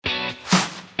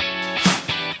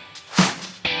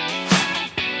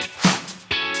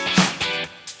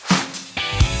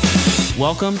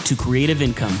Welcome to Creative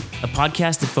Income, a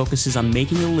podcast that focuses on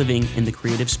making a living in the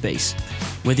creative space.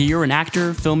 Whether you're an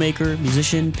actor, filmmaker,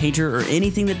 musician, painter, or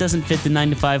anything that doesn't fit the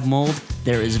 9-to-5 mold,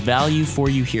 there is value for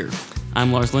you here.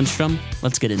 I'm Lars Lindstrom.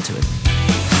 Let's get into it.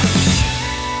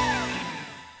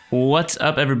 What's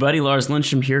up, everybody? Lars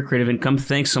Lindstrom here, Creative Income.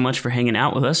 Thanks so much for hanging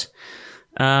out with us.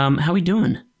 How we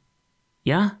doing?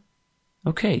 Yeah?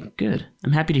 Okay, good.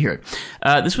 I'm happy to hear it.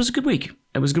 This was a good week.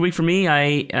 It was a good week for me.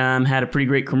 I had a pretty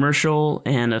great commercial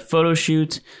and a photo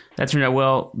shoot. That turned out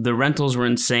well. The rentals were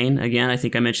insane. Again, I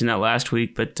think I mentioned that last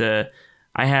week, but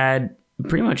I had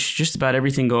pretty much just about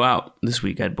everything go out this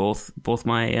week. I had both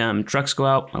my trucks go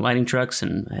out, my lighting trucks,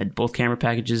 and I had both camera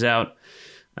packages out,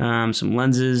 some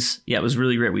lenses. Yeah, it was a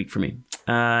really great week for me.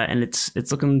 And it's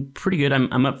looking pretty good.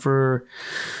 I'm up for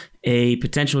a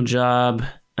potential job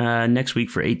next week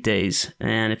for 8 days.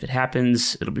 And if it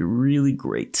happens, it'll be really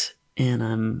great.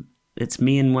 And it's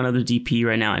me and one other DP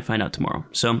right now. I find out tomorrow.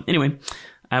 So anyway,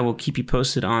 I will keep you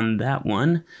posted on that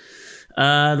one.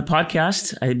 The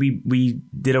podcast, we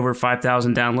did over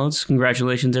 5,000 downloads.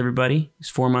 Congratulations, everybody. It's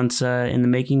 4 months in the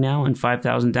making now and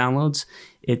 5,000 downloads.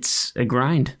 It's a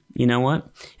grind. You know what?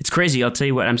 It's crazy. I'll tell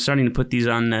you what, I'm starting to put these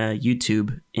on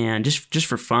YouTube, and just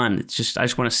for fun. I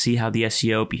just want to see how the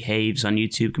SEO behaves on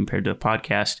YouTube compared to a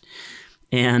podcast.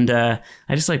 And I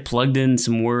just plugged in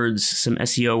some words, some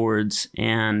SEO words,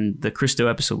 and the Christo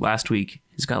episode last week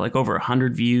has got over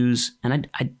 100 views, and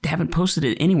I haven't posted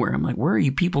it anywhere. I'm like, where are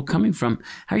you people coming from?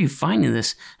 How are you finding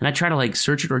this? And I try to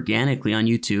search it organically on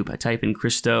YouTube. I type in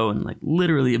Christo, and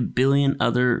literally a billion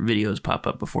other videos pop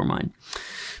up before mine.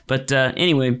 But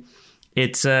anyway,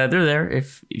 it's they're there.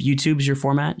 If YouTube's your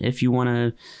format, if you want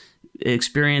to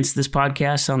experience this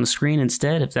podcast on the screen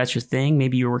instead, if that's your thing,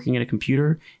 maybe you're working at a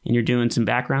computer and you're doing some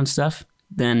background stuff,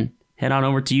 then head on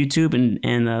over to YouTube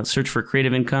and search for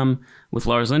Creative Income with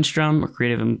Lars Lindstrom or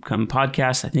Creative Income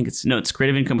Podcast. I think it's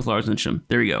Creative Income with Lars Lindstrom.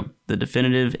 There you go. The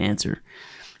definitive answer.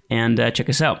 And check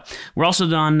us out. We're also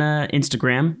on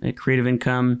Instagram at Creative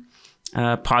Income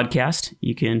Podcast.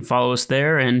 You can follow us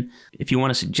there, and if you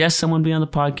want to suggest someone be on the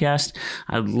podcast,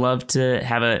 I'd love to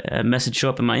have a message show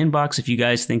up in my inbox if you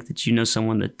guys think that you know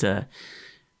someone that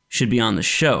should be on the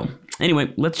show.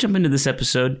 Anyway, let's jump into this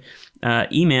episode.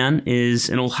 E-Man is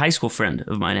an old high school friend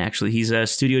of mine, actually. He's a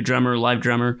studio drummer, live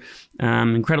drummer,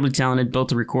 incredibly talented,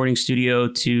 built a recording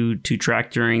studio to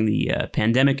track during the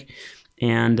pandemic,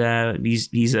 and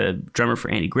he's a drummer for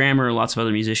Andy Grammer, lots of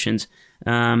other musicians.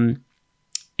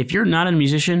 If you're not a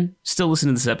musician, still listen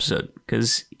to this episode,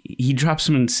 because he drops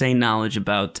some insane knowledge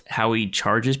about how he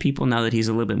charges people now that he's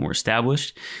a little bit more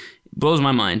established. It blows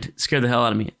my mind. It scared the hell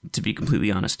out of me, to be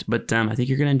completely honest. But I think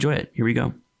you're going to enjoy it. Here we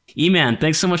go. E-Man,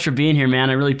 thanks so much for being here,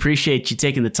 man. I really appreciate you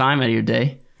taking the time out of your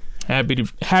day. Happy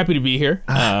to be here.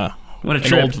 What a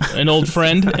trip. An old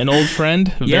friend, a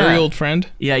very old friend.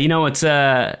 Yeah, you know, it's...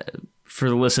 for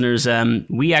the listeners,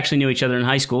 we actually knew each other in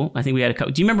high school. I think we had a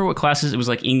couple. Do you remember what classes? It was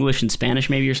English and Spanish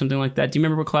maybe or something like that. Do you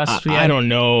remember what classes we had? I don't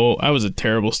know. I was a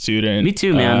terrible student. Me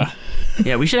too, man.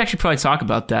 Yeah, we should actually probably talk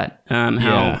about that.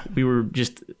 How we were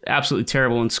just absolutely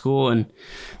terrible in school, and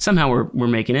somehow we're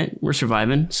making it. We're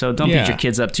surviving. So don't beat your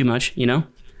kids up too much, you know?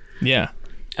 Yeah.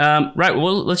 Right.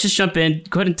 Well, let's just jump in.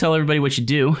 Go ahead and tell everybody what you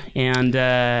do, and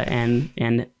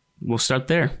we'll start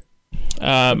there.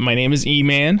 My name is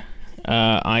E-Man.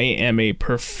 I am a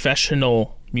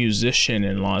professional musician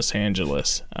in Los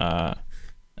Angeles.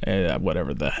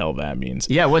 Whatever the hell that means.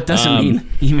 Yeah, what does it mean,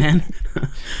 E-Man?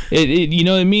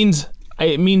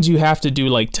 It means you have to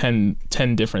do 10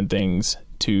 different things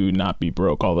to not be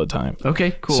broke all the time.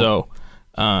 Okay, cool. So,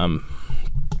 I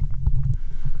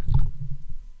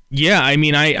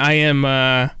am.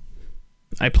 I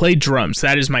play drums.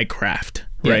 That is my craft,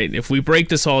 right? If we break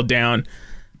this all down,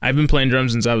 I've been playing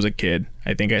drums since I was a kid.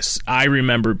 I think I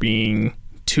remember being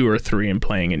 2 or 3 and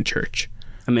playing in church.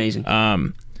 Amazing.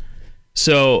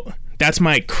 So that's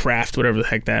my craft, whatever the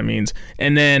heck that means.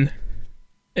 And then,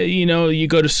 you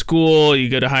go to school, you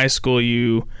go to high school,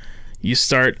 you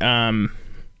start doing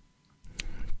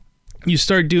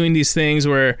these things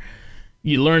where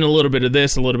you learn a little bit of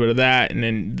this, a little bit of that, and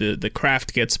then the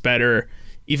craft gets better.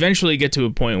 Eventually get to a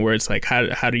point where it's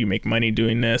how do you make money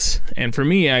doing this? And for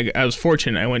me, I was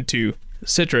fortunate. I went to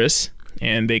Citrus,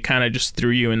 and they kind of just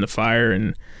threw you in the fire,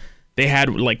 and they had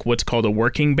what's called a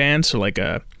working band. So how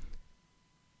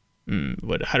do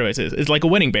I say this? It's like a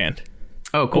wedding band.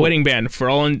 Oh, cool. A wedding band for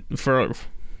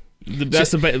That's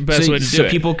the best way to do so it. So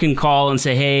people can call and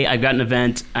say, hey, I've got an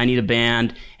event, I need a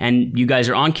band, and you guys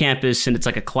are on campus, and it's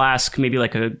like a class, maybe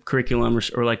like a curriculum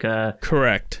or like a...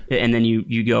 Correct. And then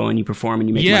you go and you perform and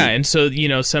you make money. Yeah, and so,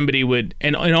 somebody would...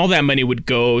 And all that money would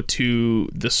go to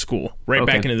the school, right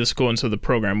back into the school, and so the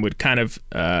program would kind of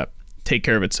take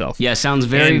care of itself. Yeah, sounds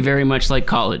very much like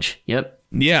college. Yep.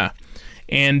 Yeah.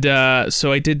 And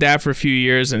so I did that for a few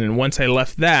years, and then once I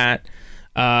left that...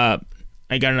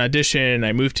 I got an audition.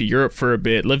 I moved to Europe for a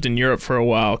bit, lived in Europe for a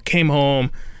while, came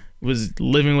home, was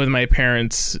living with my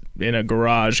parents in a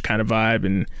garage kind of vibe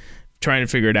and trying to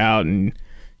figure it out. And,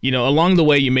 along the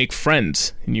way, you make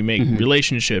friends and you make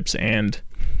relationships. And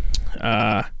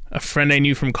a friend I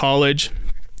knew from college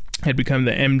had become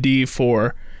the MD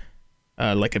for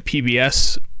like a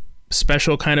PBS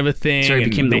special kind of a thing. Sorry,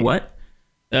 became the what?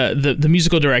 The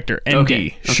musical director, MD,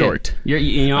 okay. Short.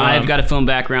 I've got a film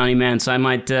background, man, so you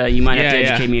might have to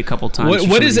educate me a couple times.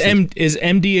 What is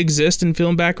MD exist in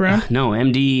film background? No,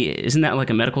 MD, isn't that like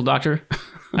a medical doctor?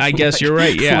 I guess you're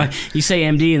right, yeah. You say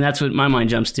MD, and that's what my mind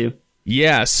jumps to.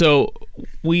 Yeah, so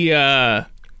we... so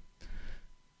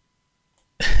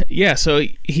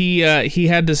he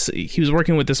had this... He was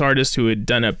working with this artist who had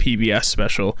done a PBS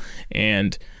special,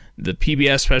 and... The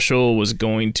PBS special was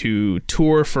going to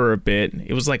tour for a bit.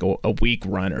 It was like a week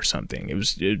run or something.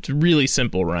 It's a really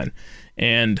simple run.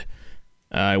 And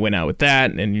I went out with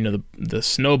that. And, the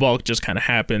snowball just kind of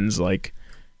happens. Like,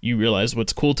 you realize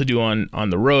what's cool to do on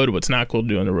the road, what's not cool to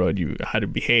do on the road, how to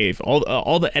behave.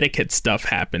 All the etiquette stuff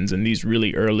happens in these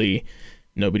really early,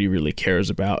 nobody really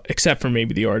cares about, except for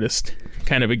maybe the artist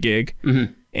kind of a gig.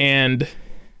 Mm-hmm. And,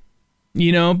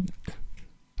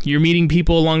 you're meeting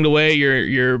people along the way.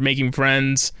 You're making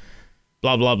friends,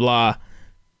 blah, blah, blah.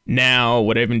 Now,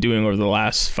 what I've been doing over the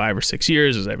last 5 or 6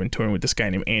 years is I've been touring with this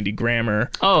guy named Andy Grammer.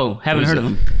 Oh, haven't heard of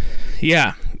him.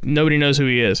 Yeah, nobody knows who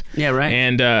he is. Yeah, right.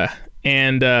 And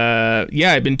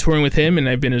I've been touring with him, and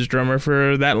I've been his drummer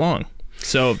for that long.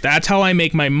 So that's how I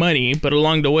make my money. But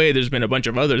along the way, there's been a bunch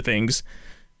of other things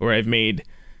where I've made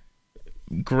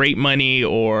great money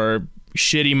or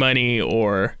shitty money,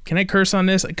 or can I curse on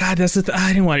this? God, that's I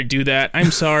didn't want to do that. I'm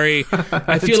sorry.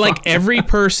 I feel like every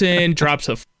person drops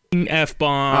a fucking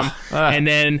F-bomb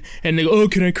and they go, oh,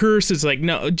 can I curse? It's like,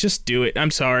 no, just do it. I'm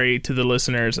sorry to the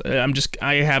listeners.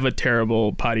 I have a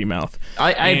terrible potty mouth.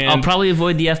 I'll probably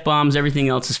avoid the F-bombs. Everything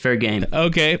else is fair game.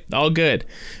 Okay, all good.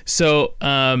 So,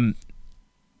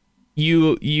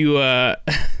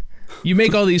 you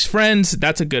make all these friends.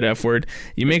 That's a good F word.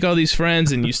 You make all these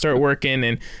friends and you start working.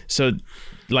 And so,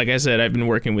 like I said, I've been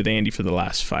working with Andy for the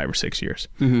last 5 or 6 years.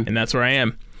 Mm-hmm. And that's where I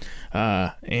am.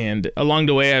 And along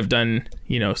the way, I've done,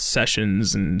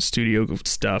 sessions and studio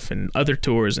stuff and other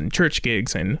tours and church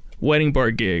gigs and wedding bar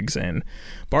gigs and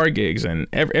bar gigs and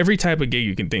every type of gig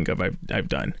you can think of, I've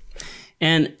done.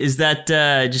 And is that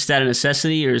just out of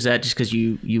necessity, or is that just because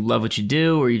you love what you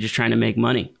do, or you're just trying to make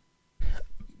money?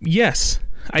 Yes.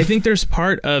 I think there's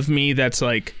part of me that's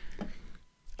like,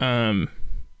 I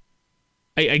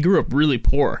grew up really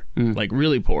poor, like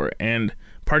really poor. And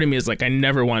part of me is like, I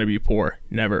never want to be poor.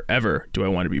 Never, ever do I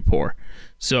want to be poor.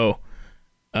 So,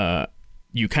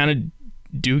 you kind of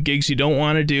do gigs you don't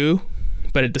want to do,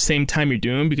 but at the same time you're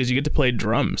doing because you get to play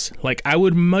drums. Like, I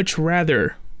would much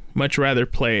rather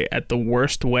play at the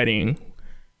worst wedding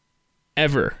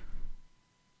ever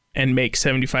and make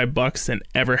 $75 than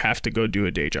ever have to go do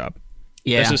a day job.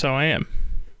 Yeah. That's just how I am.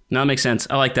 No, it makes sense.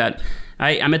 I like that.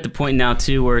 I'm at the point now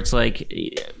too where it's like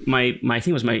I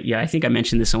think I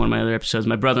mentioned this on one of my other episodes.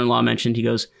 My brother-in-law mentioned, he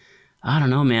goes, I don't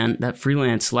know, man, that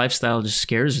freelance lifestyle just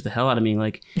scares the hell out of me.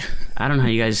 Like, I don't know how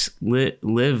you guys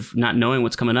live not knowing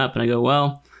what's coming up. And I go,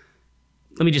 well,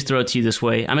 let me just throw it to you this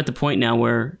way. I'm at the point now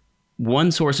where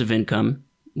one source of income,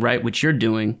 right, which you're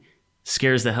doing,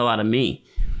 scares the hell out of me.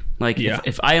 Like,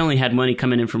 if I only had money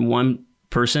coming in from one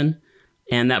person,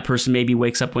 and that person maybe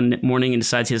wakes up one morning and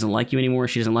decides he doesn't like you anymore,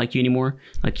 she doesn't like you anymore,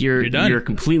 like you're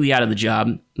completely out of the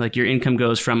job. Like, your income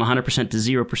goes from 100% to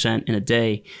 0% in a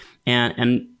day.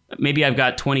 And maybe I've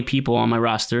got 20 people on my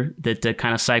roster that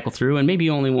kind of cycle through, and maybe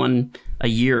only one a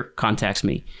year contacts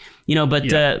me. But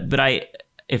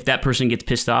if that person gets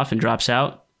pissed off and drops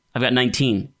out, I've got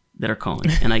 19 that are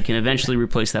calling, and I can eventually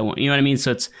replace that one. You know what I mean?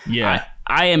 So it's,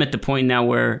 I am at the point now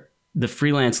where the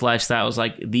freelance lifestyle is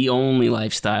like the only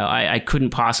lifestyle. I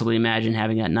couldn't possibly imagine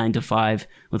having that 9 to 5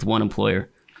 with one employer.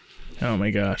 Oh my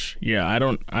gosh. Yeah. I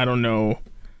don't know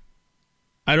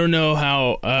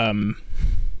how,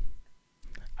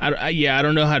 I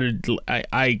don't know how to.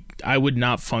 I would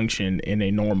not function in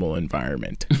a normal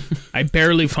environment. I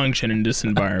barely function in this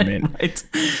environment.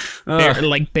 Right.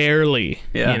 Like barely.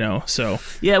 Yeah. You know. So.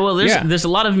 Yeah. Well, there's a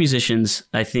lot of musicians,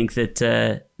 I think,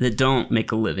 that don't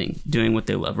make a living doing what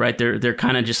they love. Right. They're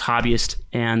kind of just hobbyists,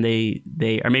 and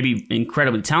they are maybe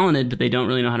incredibly talented, but they don't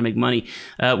really know how to make money.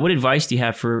 What advice do you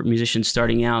have for musicians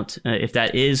starting out, if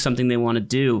that is something they want to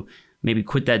do? Maybe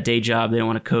quit that day job. They don't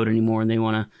want to code anymore, and they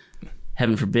want to,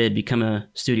 heaven forbid, become a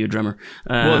studio drummer.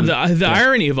 Well, the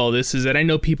irony of all this is that I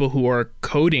know people who are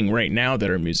coding right now that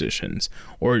are musicians,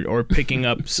 or picking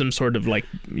up some sort of like,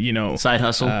 you know, side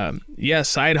hustle.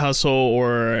 Side hustle,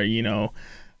 or you know,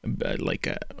 like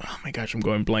oh my gosh, I'm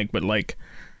going blank, but like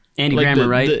Andy Grammer,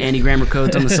 right? Andy Grammer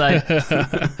codes on the side.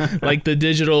 Like the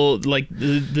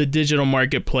digital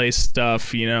marketplace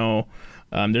stuff, you know.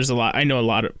 There's a lot. I know a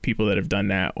lot of people that have done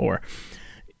that, or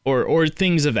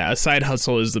things of that. A side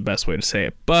hustle is the best way to say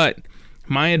it. But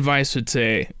my advice would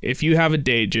say, if you have a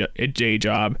day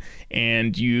job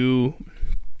and you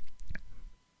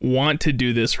want to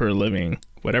do this for a living,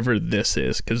 whatever this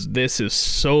is, because this is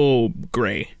so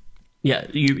gray. Yeah,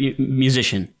 you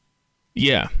musician.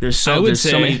 Yeah, there's so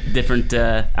many different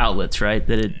outlets, right?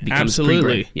 That it becomes absolutely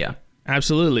pretty gray. Yeah,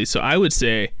 absolutely. So I would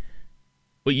say,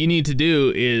 what you need to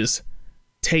do is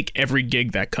take every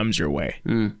gig that comes your way.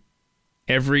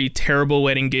 Every terrible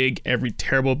wedding gig, every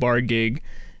terrible bar gig,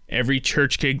 every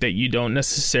church gig that you don't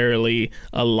necessarily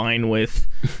align with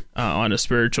on a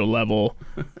spiritual level.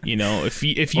 You know, if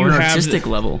you or an have artistic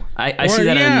level, I see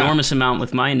that an enormous amount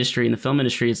with my industry, in the film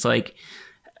industry. It's like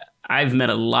I've met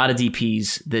a lot of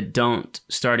DPs that don't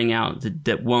starting out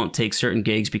that won't take certain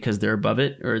gigs because they're above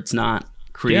it, or it's not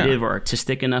creative or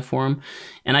artistic enough for them.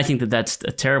 And I think that that's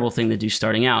a terrible thing to do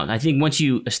starting out. I think once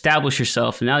you establish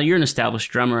yourself, and now you're an established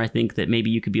drummer, I think that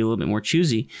maybe you could be a little bit more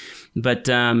choosy. But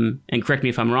and correct me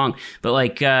if I'm wrong, but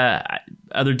like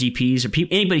other DPs or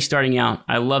anybody starting out,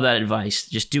 I love that advice.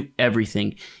 Just do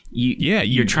everything.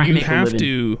 You're trying to make a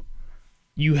living.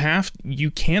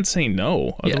 You can't say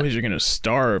no, otherwise you're gonna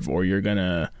starve, or you're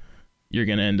gonna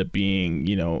end up being,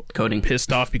 you know, coding,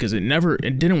 pissed off because it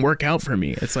didn't work out for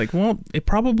me. It's like, well, it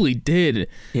probably did.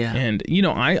 Yeah. And you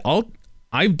know,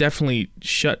 I've definitely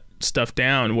shut stuff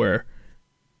down where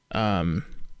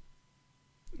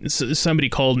somebody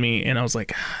called me and I was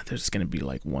like, there's going to be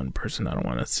like one person I don't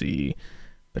want to see,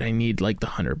 but I need like the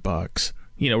 $100.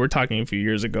 You know, we're talking a few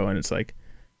years ago, and it's like,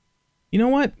 you know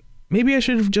what? Maybe I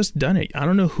should have just done it. I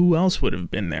don't know who else would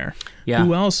have been there. Yeah.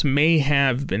 Who else may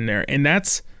have been there. And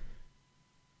that's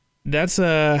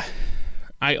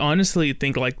I honestly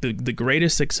think like the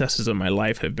greatest successes of my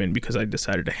life have been because I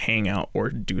decided to hang out or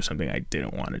do something I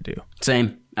didn't want to do.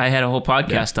 Same. I had a whole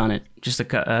podcast on it just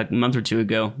a month or two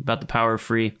ago about the power of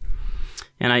free.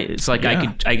 And it's like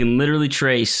I can literally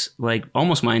trace like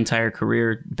almost my entire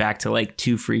career back to like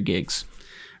 2 free gigs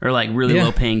or like really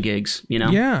low paying gigs, you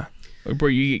know? Yeah.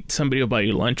 Where somebody will buy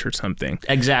you lunch or something.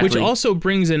 Exactly. Which also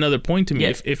brings another point to me.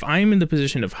 Yeah. If I'm in the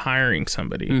position of hiring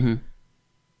somebody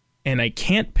and I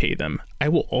can't pay them, I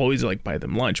will always like buy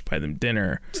them lunch, buy them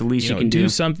dinner. It's the least you can do.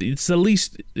 Something. It's the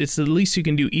least you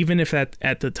can do, even if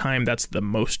at the time that's the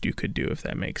most you could do, if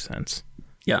that makes sense.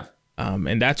 Yeah.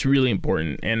 And that's really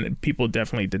important, and people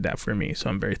definitely did that for me, so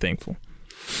I'm very thankful.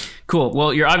 Cool.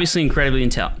 Well, you're obviously incredibly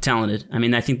talented. I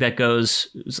mean, I think that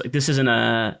goes. Like, this isn't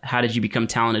a "How did you become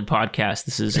talented" podcast.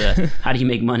 This is a "How do you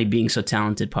make money being so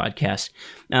talented" podcast.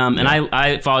 And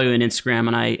I follow you on Instagram,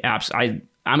 and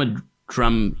I'm a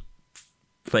drum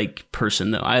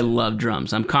person though. I love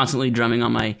drums. I'm constantly drumming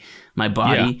on my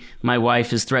body. Yeah. My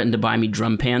wife has threatened to buy me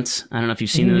drum pants. I don't know if you've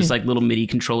seen those, like little MIDI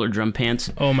controller drum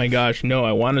pants. Oh my gosh, no,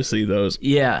 I want to see those.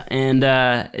 Yeah, and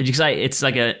it's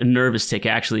like a nervous tick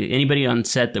actually. Anybody on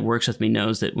set that works with me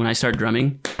knows that when I start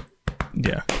drumming,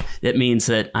 that means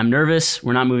that I'm nervous,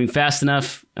 we're not moving fast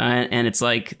enough, and it's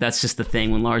like that's just the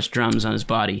thing when Lars drums on his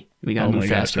body. We gotta move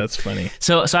faster. Gosh, that's funny.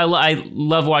 So I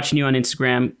love watching you on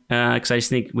Instagram because I just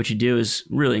think what you do is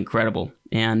really incredible.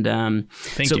 And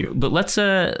thank you. But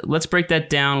let's break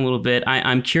that down a little bit.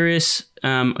 I'm curious.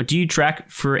 Do you track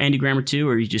for Andy Grammer too,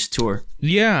 or you just tour?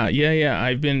 Yeah.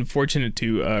 I've been fortunate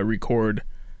to record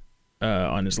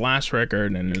on his last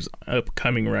record and his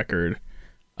upcoming record.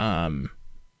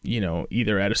 You know,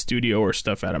 either at a studio or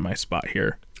stuff out of my spot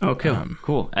here. Oh, cool.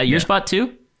 Cool. At your spot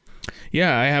too?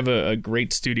 Yeah, I have a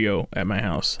great studio at my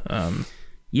house.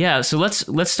 Yeah, so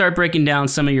let's start breaking down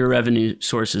some of your revenue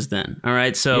sources then. All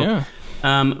right, so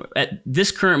at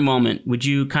this current moment, would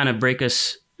you kind of break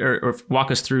us or walk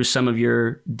us through some of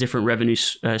your different revenue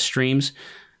streams?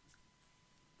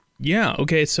 Yeah,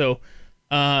 okay, so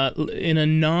in a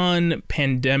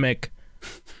non-pandemic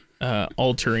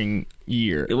altering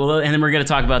year. Well, and then we're going to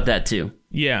talk about that too.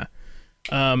 Yeah.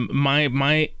 My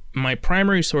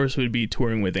primary source would be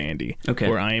touring with Andy. Okay.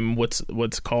 Where I'm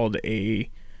what's called a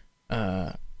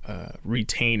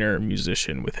retainer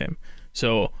musician with him.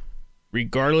 So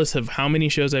regardless of how many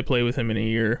shows I play with him in a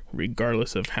year,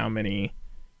 regardless of how many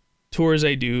tours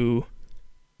I do,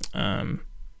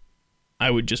 I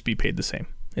would just be paid the same.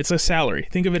 It's a salary.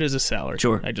 Think of it as a salary.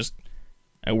 Sure.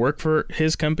 I work for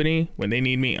his company. When they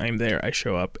need me, I'm there. I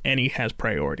show up, and he has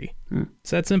priority.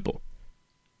 It's that simple.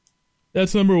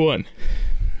 That's number one.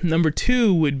 Number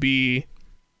two would be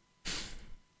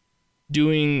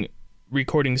doing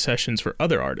recording sessions for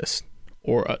other artists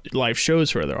or live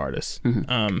shows for other artists.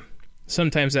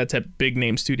 Sometimes that's at big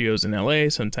name studios in LA.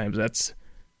 Sometimes that's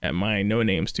at my no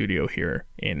name studio here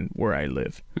in where I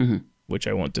live, which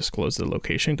I won't disclose the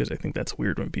location because I think that's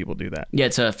weird when people do that. Yeah,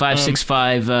 it's a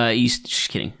 565 East. Just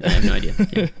kidding. I have no idea.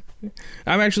 Yeah.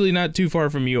 I'm actually not too far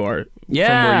from you are. Yeah,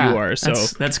 from where you are. So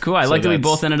that's cool. I like that we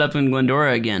both ended up in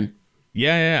Glendora again.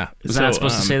 Yeah. Was I not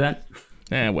supposed to say that?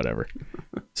 Whatever.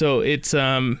 So it's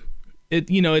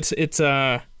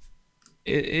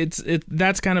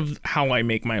that's kind of how I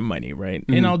make my money, right?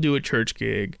 And I'll do a church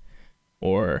gig,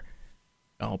 or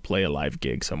I'll play a live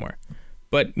gig somewhere.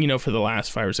 But for the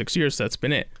last 5 or 6 years, that's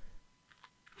been it.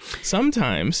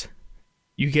 Sometimes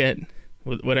you get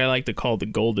what I like to call the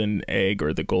golden egg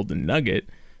or the golden nugget,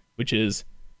 which is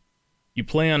you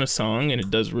play on a song and it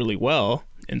does really well,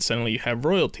 and suddenly you have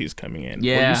royalties coming in.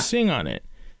 Yeah. Or you sing on it.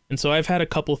 And so I've had a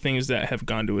couple things that have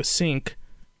gone to a sync,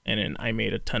 and then I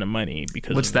made a ton of money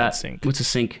because of that sync. What's a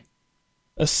sync?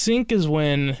 A sync is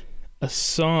when a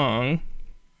song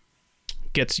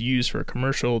gets used for a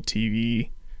commercial,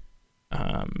 TV,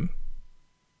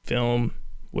 film,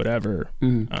 whatever.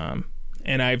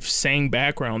 And I've sang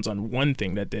backgrounds on one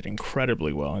thing that did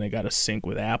incredibly well, and I got a sync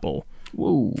with Apple.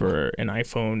 Whoa. For an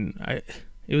iPhone.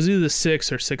 It was either the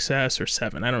 6 or 6S or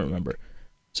 7. I don't remember.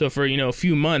 So for a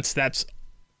few months, that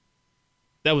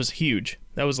was huge.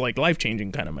 That was like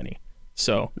life-changing kind of money.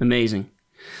 So amazing.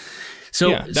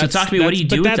 So talk to me. What do you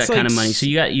do with that kind of money? So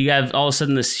you have all of a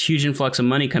sudden this huge influx of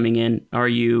money coming in. Are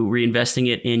you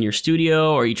reinvesting it in your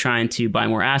studio? Or are you trying to buy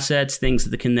more assets, things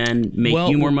that can then make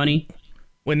you more money?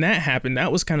 When that happened,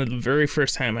 that was kind of the very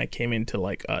first time I came into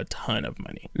like a ton of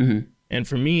money. And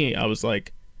for me, I was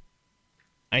like,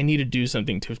 I need to do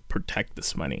something to protect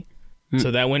this money.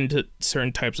 So that went into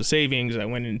certain types of savings. I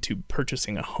went into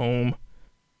purchasing a home.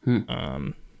 Yeah,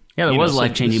 that was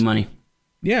life-changing money.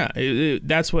 Yeah,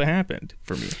 that's what happened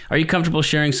for me. Are you comfortable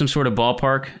sharing some sort of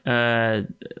ballpark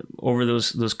over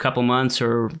those couple months,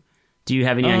 or do you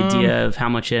have any idea of how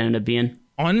much it ended up being?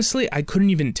 Honestly, I couldn't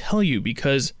even tell you,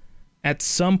 because at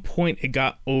some point it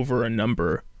got over a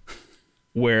number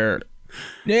where,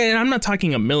 and I'm not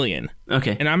talking 1 million.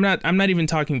 Okay. And I'm not even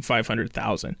talking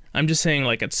 500,000. I'm just saying,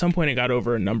 like, at some point it got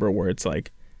over a number where it's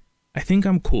like, I think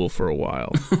I'm cool for a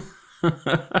while.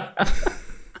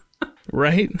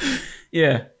 Right?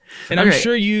 Yeah. And I'm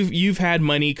sure you've had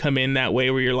money come in that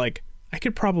way where you're like, I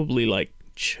could probably like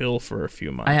chill for a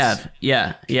few months. I have.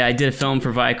 Yeah. I did a film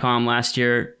for Viacom last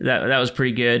year. That was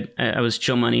pretty good. I was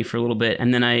chill money for a little bit,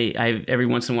 and then I every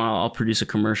once in a while I'll produce a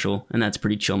commercial, and that's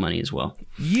pretty chill money as well.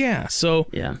 Yeah. So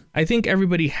yeah, I think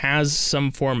everybody has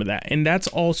some form of that, and that's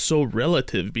also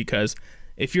relative, because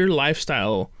if your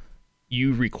lifestyle,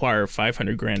 you require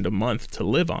 $500,000 a month to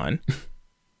live on,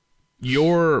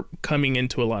 your coming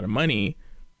into a lot of money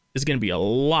is going to be a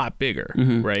lot bigger,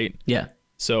 right? Yeah.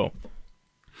 So,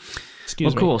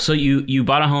 excuse me. Cool. So you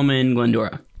bought a home in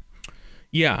Glendora.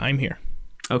 Yeah, I'm here.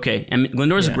 Okay, and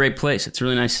Glendora's a great place. It's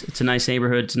really nice. It's a nice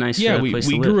neighborhood. It's a nice place to live.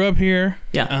 We grew up here.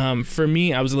 Yeah. For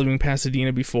me, I was living in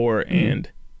Pasadena before, and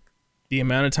the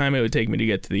amount of time it would take me to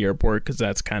get to the airport, because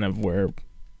that's kind of where,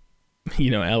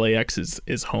 LAX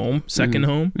is home, second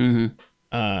home.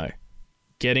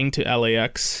 Getting to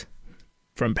LAX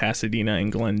from Pasadena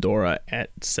and Glendora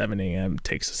at 7 a.m.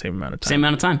 takes the same amount of time. Same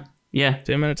amount of time. Yeah.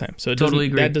 Same amount of time. So totally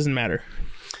agree. That doesn't matter.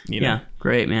 Yeah.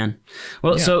 Great, man.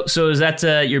 Well, so is that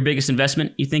your biggest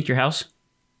investment, you think, your house?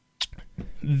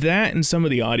 That and some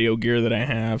of the audio gear that I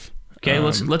have. Okay,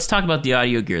 let's talk about the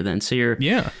audio gear then. So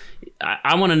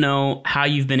I want to know how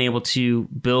you've been able to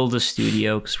build a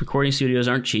studio, because recording studios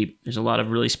aren't cheap. There's a lot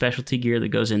of really specialty gear that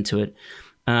goes into it.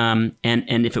 And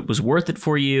if it was worth it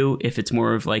for you, if it's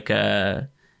more of like a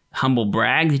humble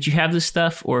brag that you have this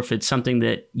stuff, or if it's something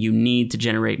that you need to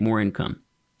generate more income.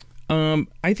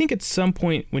 I think at some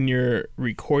point when you're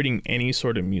recording any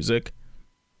sort of music,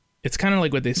 it's kind of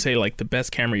like what they say, like the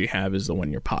best camera you have is the one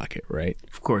in your pocket, right?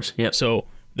 Of course. Yep. So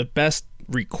the best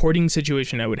recording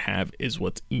situation I would have is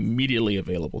what's immediately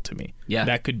available to me. Yeah.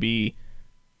 That could be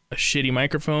a shitty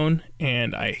microphone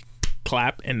and I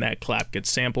clap and that clap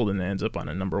gets sampled and ends up on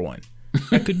a number one.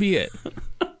 That could be it.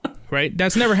 Right?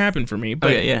 That's never happened for me.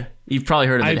 But okay, yeah. You've probably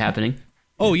heard of it happening.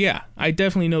 Oh, yeah. I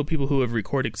definitely know people who have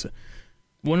recorded.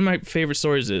 One of my favorite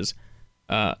stories is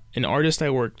an artist I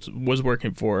was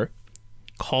working for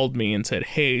called me and said,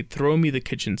 hey, throw me the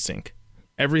kitchen sink.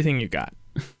 Everything you got.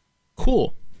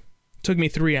 Cool. Took me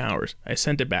 3 hours. I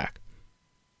sent it back.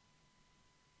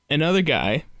 Another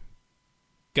guy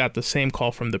got the same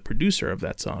call from the producer of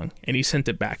that song, and he sent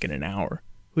it back in an hour.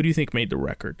 Who do you think made the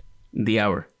record? The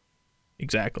hour.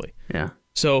 Exactly. Yeah.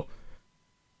 So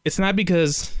it's not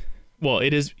because, well,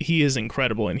 he is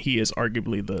incredible, and he is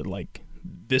arguably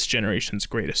this generation's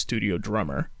greatest studio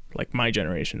drummer, like my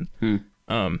generation.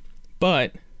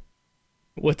 But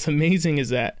what's amazing is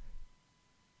that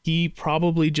he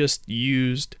probably just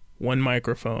used one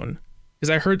microphone, because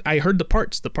I heard the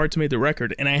parts made the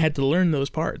record, and I had to learn those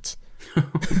parts.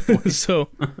 So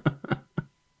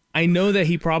I know that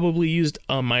he probably used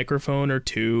a microphone or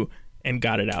two and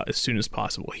got it out as soon as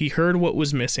possible. He heard what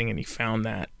was missing and he found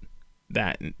that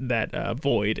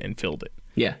void and filled it.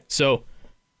 Yeah. So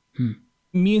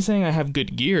me saying I have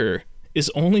good gear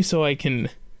is only so I can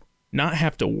not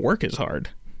have to work as hard.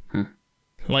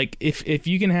 Like if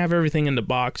you can have everything in the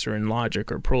box or in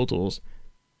Logic or Pro Tools,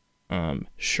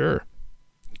 sure,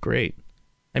 great.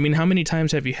 I mean, how many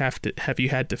times have you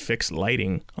had to fix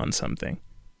lighting on something?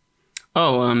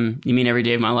 Oh, you mean every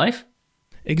day of my life?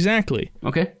 Exactly.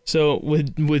 Okay. So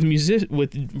with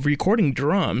recording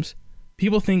drums,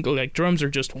 people think like drums are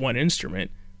just one instrument.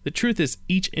 The truth is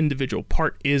each individual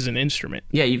part is an instrument.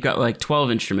 Yeah, you've got like 12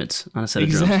 instruments on a set of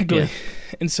drums. Exactly. Yeah.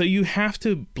 And so you have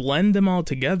to blend them all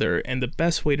together, and the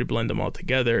best way to blend them all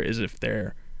together is if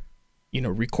they're,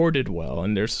 recorded well,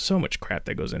 and there's so much crap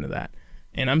that goes into that.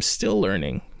 And I'm still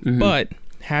learning, but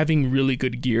having really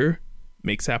good gear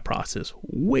makes that process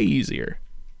way easier.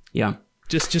 Yeah.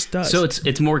 Just does. So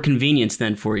it's more convenience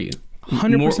then for you.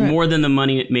 100%. More than the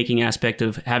money making aspect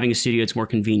of having a studio, it's more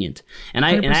convenient. And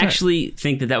I actually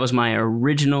think that was my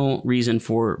original reason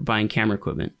for buying camera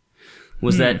equipment.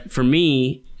 Was that for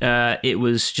me, it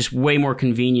was just way more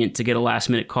convenient to get a last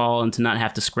minute call and to not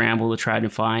have to scramble to try to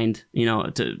find,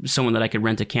 to someone that I could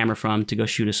rent a camera from to go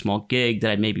shoot a small gig that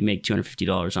I'd maybe make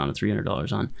 $250 on or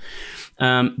 $300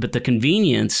 on. But the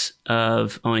convenience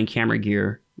of owning camera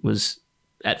gear was,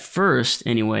 at first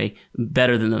anyway,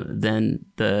 better than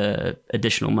the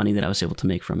additional money that I was able to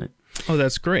make from it. Oh,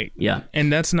 that's great. Yeah.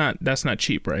 And that's not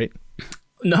cheap, right?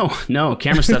 No,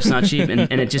 camera stuff's not cheap, and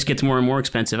it just gets more and more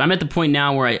expensive. I'm at the point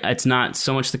now where it's not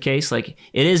so much the case. Like,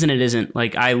 it is and it isn't.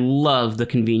 Like, I love the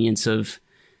convenience of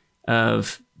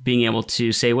being able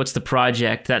to say, what's the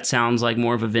project that sounds like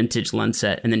more of a vintage lens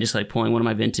set, and then just like pulling one of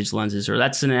my vintage lenses, or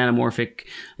that's an anamorphic,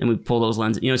 and we pull those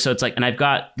lenses. So it's like, and I've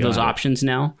got those options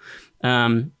now,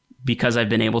 because I've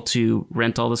been able to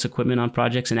rent all this equipment on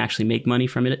projects and actually make money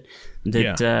from it.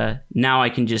 Now I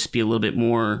can just be a little bit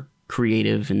more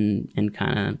creative and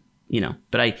kind of,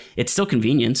 but it's still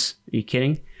convenience. Are you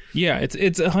kidding? Yeah, it's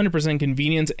 100%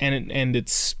 convenience and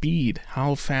it's speed.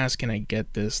 How fast can I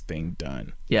get this thing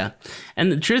done? Yeah. And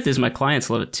the truth is my clients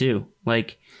love it too.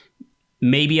 Like,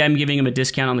 maybe I'm giving them a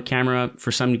discount on the camera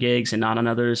for some gigs and not on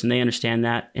others, and they understand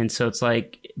that. And so it's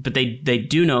like, but they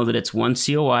do know that it's one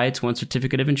COI, it's one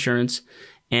certificate of insurance,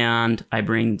 and I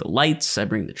bring the lights, I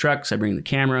bring the trucks, I bring the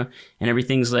camera, and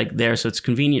everything's like there. So it's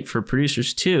convenient for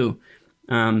producers too.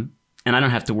 And I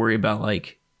don't have to worry about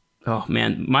like, oh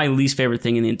man, my least favorite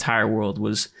thing in the entire world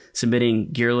was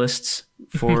submitting gear lists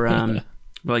for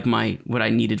like what I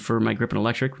needed for my grip and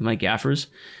electric with my gaffers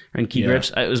and key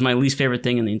grips. It was my least favorite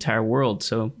thing in the entire world.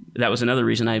 So that was another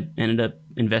reason I ended up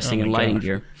investing in lighting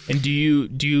gear. And do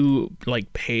you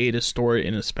like pay to store it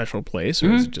in a special place,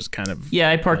 or is it just kind of?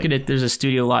 Yeah, I park it at, there's a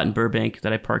studio lot in Burbank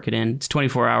that I park it in. It's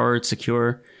 24 hour, it's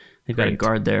secure. They've got a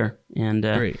guard there, and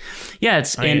yeah,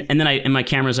 it's and then my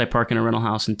cameras I park in a rental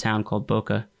house in town called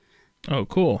Boca. Oh,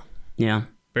 cool. Yeah,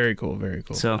 very cool, very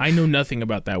cool. So I know nothing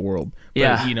about that world,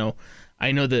 but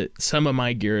I know that some of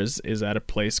my gear is at a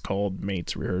place called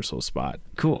Mate's Rehearsal Spot.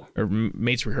 Cool. Or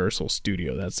Mate's Rehearsal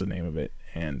Studio, that's the name of it.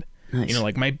 And nice.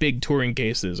 like my big touring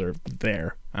cases are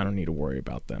there. I don't need to worry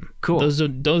about them. Cool.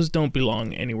 Those don't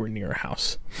belong anywhere near a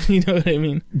house. You know what I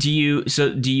mean? Do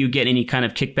you get any kind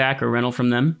of kickback or rental from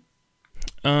them?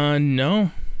 No.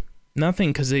 Nothing,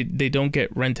 because they don't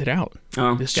get rented out.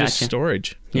 Oh, it's gotcha. just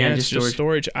storage. Yeah, it's just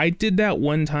storage. I did that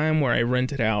one time where I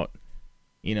rented out,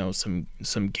 some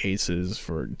cases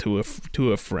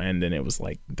to a friend, and it was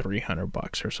like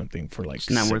 $300 or something for like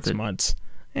 6 months.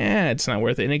 Yeah, it's not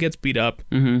worth it, and it gets beat up.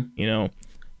 Mm-hmm.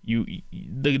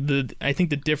 I think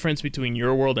the difference between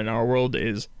your world and our world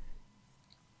is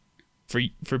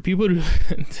for people to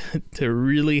to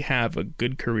really have a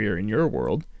good career in your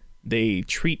world, they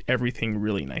treat everything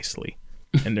really nicely,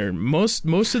 and they're most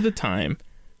of the time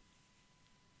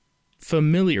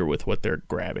familiar with what they're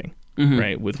grabbing,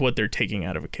 right? With what they're taking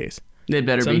out of a case. They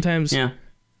better sometimes, be.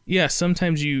 Yeah.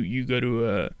 Sometimes you go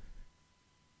to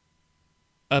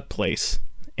a place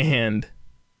and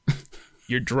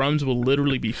your drums will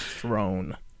literally be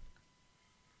thrown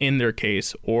in their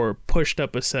case or pushed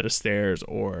up a set of stairs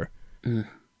or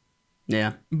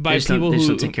by people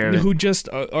who just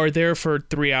are there for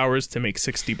 3 hours to make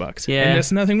 $60. Yeah. And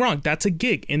there's nothing wrong. That's a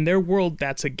gig. In their world,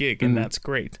 that's a gig, and that's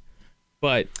great.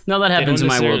 But no, that happens in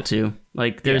my world too.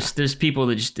 Like there's people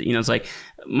that just, it's like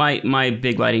my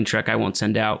big lighting truck I won't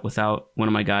send out without one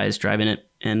of my guys driving it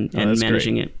and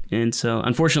managing it. And so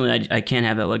unfortunately I can't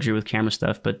have that luxury with camera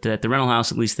stuff, but at the rental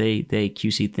house at least they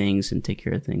QC things and take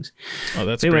care of things. Oh,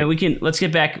 that's anyway, great.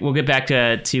 We'll get back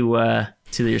to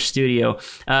your studio.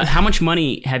 How much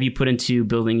money have you put into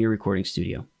building your recording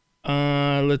studio?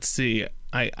 Let's see.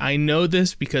 I know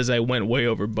this because I went way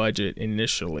over budget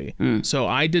initially. So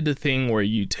I did the thing where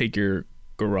you take your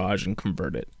garage and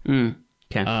convert it.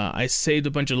 Okay. I saved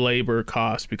a bunch of labor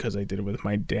costs because I did it with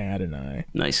my dad and I.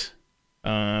 Nice.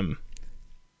 I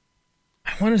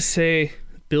want to say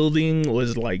building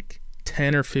was like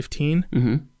 10 or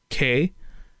 15 K,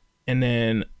 and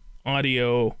then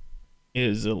audio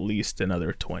is at least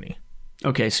another 20.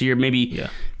 Okay, so you're maybe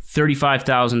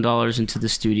 $35,000 into the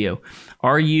studio.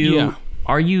 Are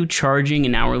you charging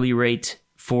an hourly rate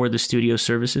for the studio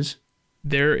services?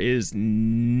 There is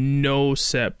no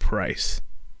set price,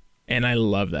 and I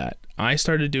love that. I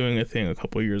started doing a thing a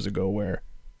couple years ago where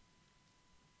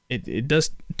it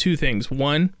does two things.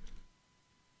 One,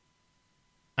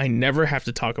 I never have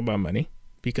to talk about money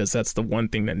because that's the one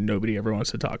thing that nobody ever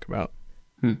wants to talk about.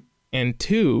 And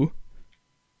two,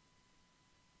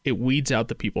 it weeds out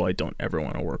the people I don't ever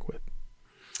want to work with.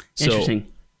 Interesting.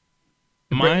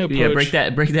 So my approach,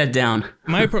 break that down.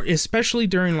 My approach, especially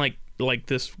during like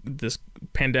this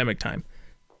pandemic time.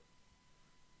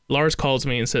 Lars calls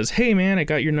me and says, "Hey man, I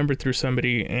got your number through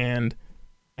somebody and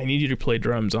I need you to play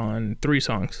drums on 3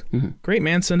 songs." Great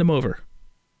man, send them over.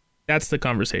 That's the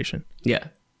conversation. Yeah.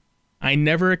 I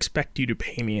never expect you to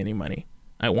pay me any money.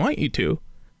 I want you to.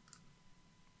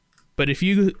 But if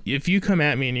you come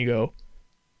at me and you go,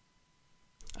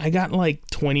 "I got like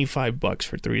 $25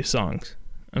 for 3 songs."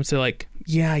 I'm still like,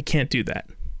 "Yeah, I can't do that."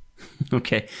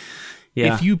 Okay.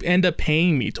 Yeah. If you end up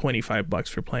paying me $25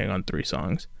 for playing on 3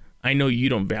 songs, I know you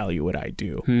don't value what I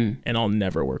do, and I'll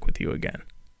never work with you again.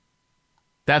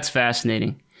 That's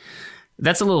fascinating.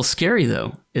 That's a little scary,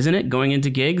 though, isn't it? Going into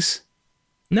gigs?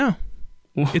 No.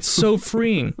 It's so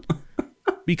freeing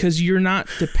because you're not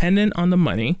dependent on the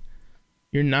money.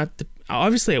 You're not...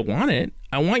 Obviously, I want it.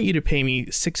 I want you to pay me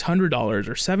 $600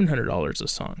 or $700 a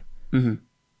song.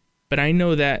 But I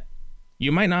know that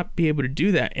you might not be able to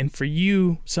do that. And for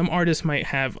you, some artists might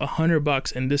have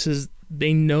 $100 and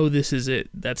they know this is it.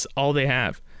 That's all they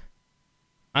have.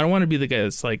 I don't want to be the guy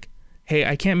that's like, "Hey,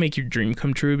 I can't make your dream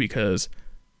come true because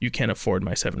you can't afford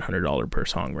my $700 per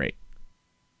song rate."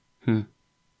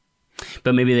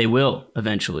 But maybe they will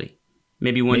eventually.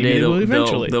 Maybe one day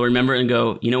they'll remember it and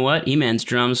go, "You know what? E-Man's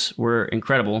drums were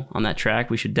incredible on that track.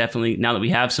 We should definitely, now that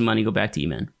we have some money, go back to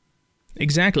E-Man."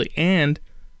 Exactly. And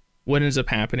what ends up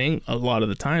happening a lot of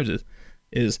the times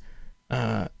is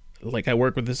like I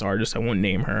work with this artist, I won't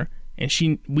name her, and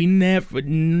we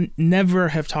never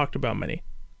have talked about money.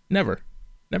 Never.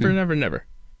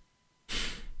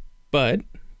 But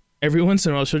every once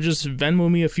in a while she'll just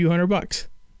Venmo me a few $100,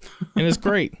 and it's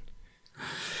great.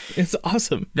 It's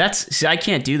awesome. See, I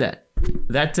can't do that.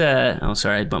 Oh,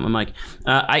 sorry, I bumped my mic.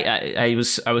 I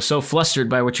was so flustered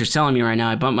by what you're telling me right now.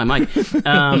 I bumped my mic.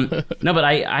 No, but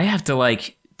I have to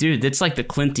like, dude, it's like the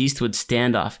Clint Eastwood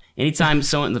standoff. Anytime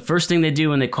the first thing they do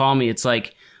when they call me, it's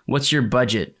like, "What's your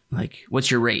budget? Like,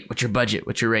 what's your rate? What's your budget?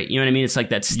 What's your rate?" You know what I mean? It's like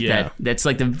that's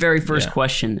like the very first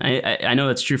question. I know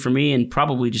that's true for me and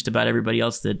probably just about everybody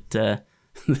else that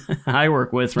I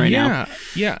work with right now.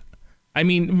 Yeah. I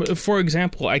mean, for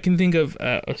example, I can think of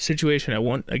a situation.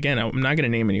 I'm not going to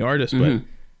name any artists, but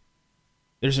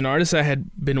there's an artist I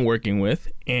had been working with,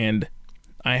 and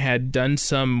I had done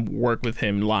some work with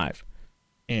him live,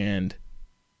 and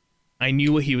I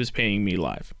knew what he was paying me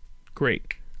live.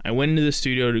 Great. I went into the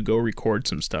studio to go record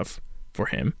some stuff for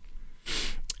him,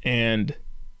 and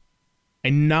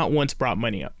I not once brought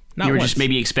money up. You were just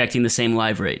maybe expecting the same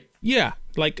live rate. Yeah,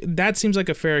 like that seems like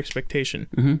a fair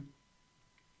expectation.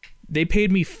 They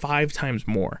paid me 5 times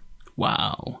more.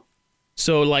 Wow.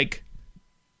 So like,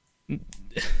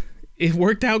 it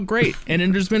worked out great. And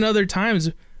then there's been other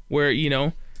times where,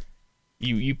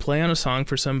 you play on a song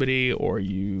for somebody, or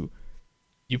you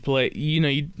play,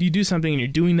 you do something and you're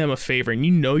doing them a favor, and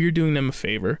you're doing them a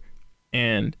favor,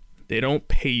 and they don't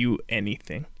pay you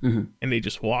anything, and they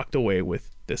just walked away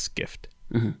with this gift.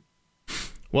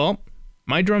 Well,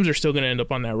 my drums are still going to end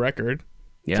up on that record.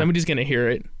 Yeah. Somebody's going to hear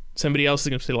it. Somebody else is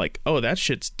going to say like, oh, that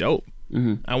shit's dope. I want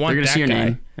that guy. They're going to see your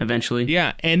name eventually.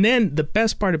 Yeah. And then the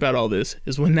best part about all this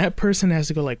is when that person has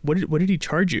to go like, what did he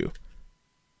charge you?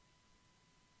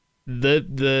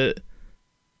 The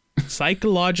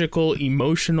psychological,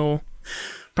 emotional,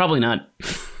 probably not,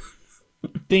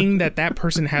 thing that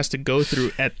person has to go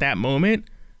through at that moment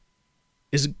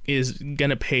is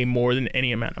gonna pay more than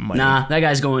any amount of money. Nah, that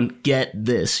guy's going, get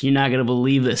this. You're not gonna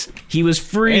believe this. He was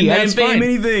free. I didn't pay him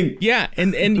anything. Yeah,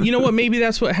 and you know what? Maybe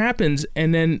that's what happens.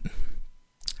 And then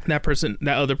that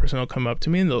other person will come up to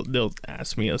me and they'll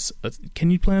ask me,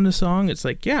 "Can you play on a song?" It's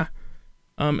like, yeah.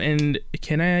 And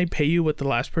can I pay you what the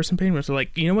last person paid me? So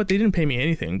like, you know what? They didn't pay me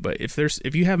anything, but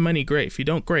if you have money, great. If you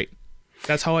don't, great.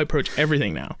 That's how I approach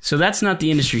everything now. So that's not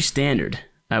the industry standard,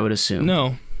 I would assume.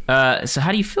 No. So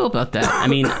how do you feel about that? I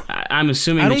mean, I'm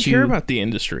assuming I don't care about the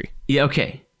industry. Yeah,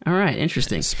 okay. All right,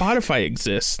 interesting. Spotify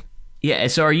exists. Yeah,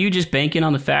 so are you just banking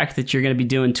on the fact that you're going to be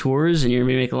doing tours and you're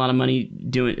going to make a lot of money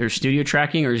doing or studio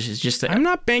tracking, or is it just I'm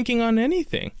not banking on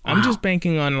anything. Wow. I'm just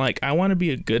banking on like I want to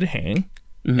be a good hang.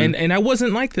 And I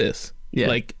wasn't like this. Yeah.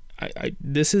 Like I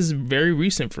this is very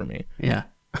recent for me. Yeah.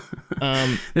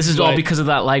 This is all because of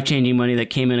that life-changing money that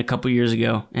came in a couple years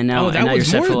ago, and now you're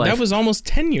set for life. That was almost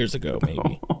 10 years ago,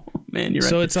 maybe. Oh, man, you're right.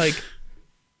 So it's like,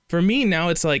 for me now,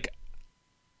 it's like,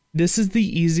 this is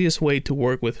the easiest way to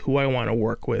work with who I want to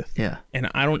work with. Yeah.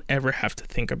 And I don't ever have to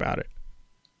think about it.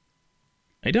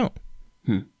 I don't.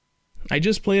 I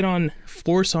just played on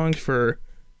 4 songs for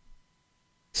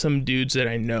some dudes that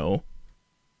I know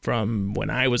from when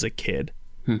I was a kid.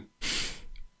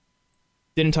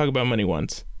 Didn't talk about money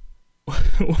once.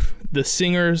 The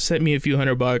singer sent me a few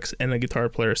 $100 and the guitar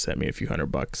player sent me a few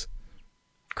 $100.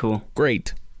 Cool.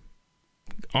 Great.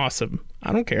 Awesome.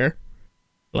 I don't care.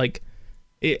 Like,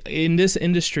 in this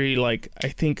industry, like, I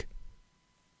think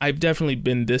I've definitely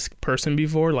been this person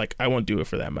before. Like, I won't do it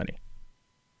for that money.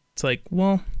 It's like,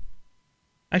 well,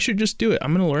 I should just do it.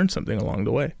 I'm going to learn something along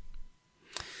the way.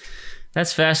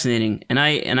 That's fascinating. And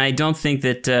I don't think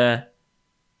that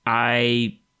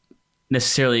I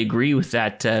necessarily agree with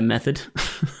that method.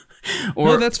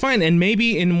 No, that's fine. And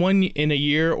maybe in a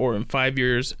year or in 5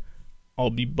 years, I'll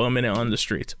be bumming it on the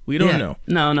streets. We don't know.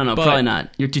 No, but, probably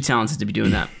not. You're too talented to be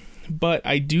doing that. But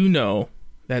I do know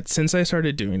that since I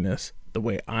started doing this, the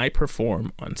way I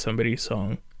perform on somebody's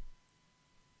song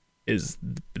is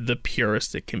the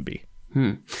purest it can be.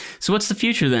 So what's the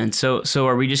future then? So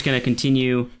are we just going to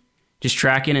continue just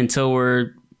tracking until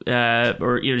we're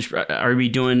are we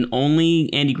doing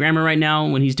only Andy Grammer right now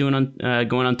when he's doing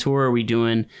going on tour? Are we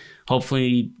doing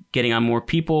hopefully getting on more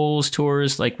people's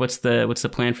tours? Like what's the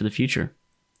plan for the future?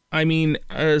 I mean,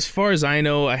 as far as I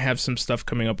know, I have some stuff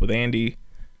coming up with Andy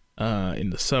in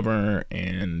the summer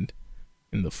and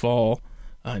in the fall.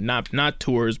 Not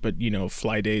tours, but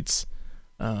fly dates.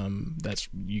 That's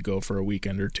you go for a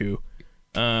weekend or two.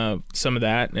 Some of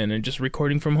that, and then just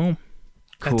recording from home.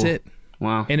 Cool. That's it.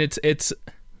 Wow. And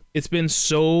it's been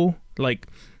so like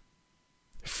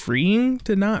freeing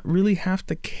to not really have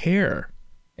to care.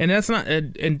 And that's not,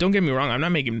 and don't get me wrong, I'm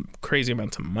not making crazy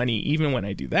amounts of money even when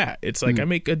I do that. It's like I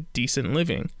make a decent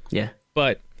living. Yeah.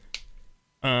 But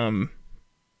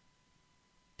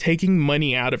taking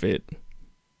money out of it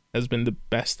has been the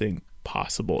best thing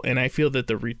possible. And I feel that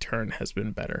the return has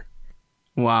been better.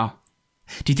 Wow.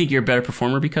 Do you think you're a better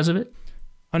performer because of it?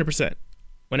 100%.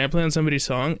 When I play on somebody's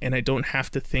song and I don't have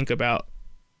to think about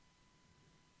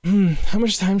how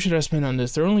much time should I spend on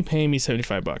this? They're only paying me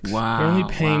 $75. Wow. They're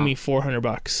only paying me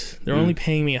 $400. They're only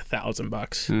paying me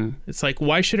 $1,000. It's like,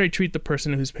 why should I treat the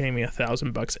person who's paying me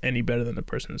 $1,000 any better than the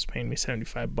person who's paying me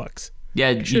 $75? Yeah,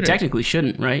 you technically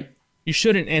shouldn't, right? You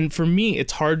shouldn't. And for me,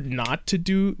 it's hard not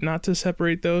to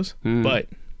separate those. But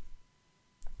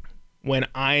when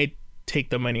I take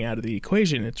the money out of the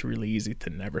equation, it's really easy to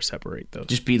never separate those.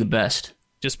 Just be the best.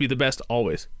 Just be the best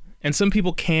always. And some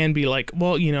people can be like,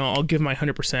 well, I'll give my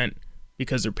 100%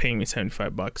 because they're paying me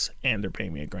 $75 and they're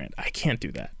paying me $1,000. I can't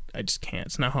do that. I just can't.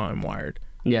 It's not how I'm wired.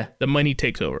 Yeah. The money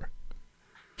takes over.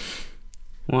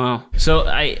 Wow. So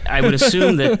I would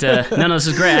assume that no, this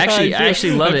is great. I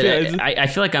actually love it. I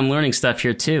feel like I'm learning stuff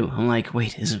here too. I'm like,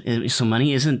 wait, so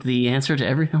money isn't the answer to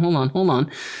everything? Hold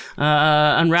on.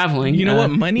 Unraveling. You know what?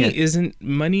 Money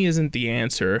isn't the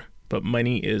answer, but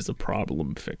money is a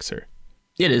problem fixer.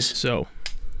 It is. So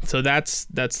So that's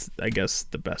I guess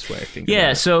the best way I think.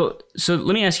 Yeah. About it. So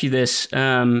let me ask you this: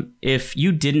 if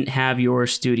you didn't have your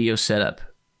studio set up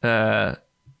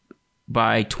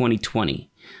by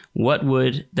 2020, what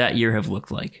would that year have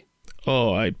looked like?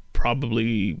 Oh, I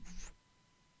probably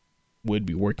would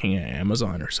be working at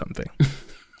Amazon or something.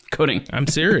 Coding. I'm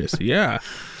serious. Yeah.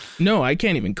 No, I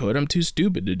can't even code. I'm too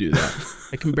stupid to do that.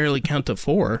 I can barely count to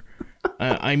 4.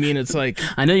 I mean, it's like...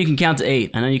 I know you can count to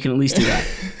 8. I know you can at least do that.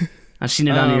 I've seen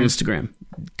it on your Instagram.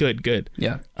 Good.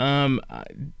 Yeah.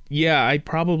 Yeah, I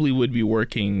probably would be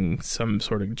working some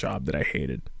sort of job that I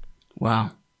hated.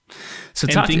 Wow. So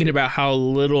and thinking about how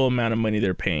little amount of money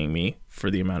they're paying me for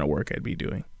the amount of work I'd be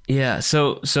doing. Yeah.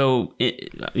 So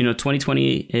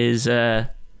 2020 is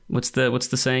what's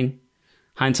the saying?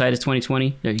 Hindsight is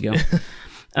 2020. There you go.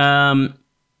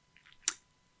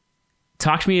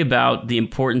 Talk to me about the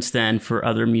importance then for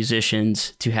other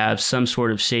musicians to have some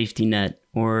sort of safety net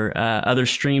or other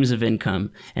streams of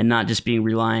income and not just being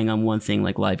relying on one thing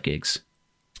like live gigs.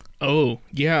 Oh,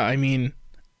 yeah. I mean,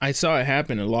 I saw it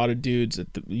happen. A lot of dudes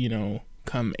at the,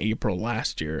 come April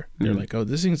last year, they're like, oh,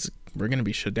 we're going to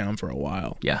be shut down for a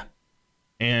while. Yeah.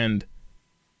 And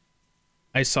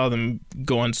I saw them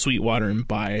go on Sweetwater and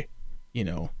buy,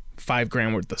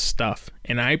 $5,000 worth of stuff.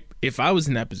 And if I was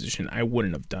in that position, I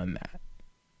wouldn't have done that.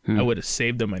 I would have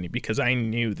saved the money because I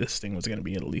knew this thing was going to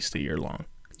be at least a year long.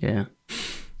 Yeah.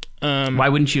 Why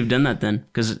wouldn't you have done that then?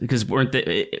 Because weren't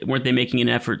they making an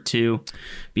effort to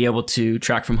be able to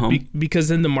track from home? Because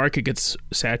then the market gets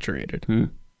saturated.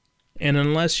 And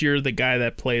unless you're the guy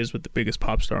that plays with the biggest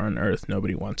pop star on earth,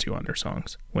 nobody wants you on their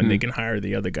songs. When they can hire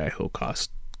the other guy who'll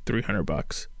cost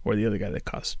 $300, or the other guy that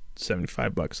costs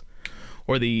 $75,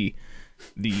 or the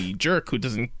jerk who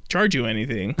doesn't charge you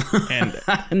anything and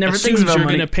never assumes thinks about you're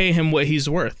money. going to pay him what he's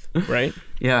worth, right?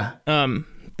 Yeah.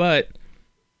 But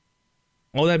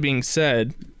all that being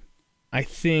said, I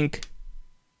think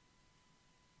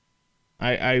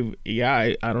I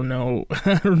don't know.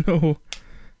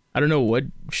 I don't know what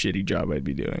shitty job I'd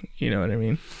be doing. You know what I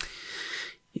mean?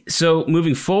 So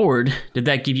moving forward, did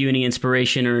that give you any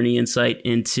inspiration or any insight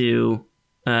into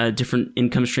different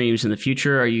income streams in the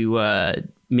future? Are you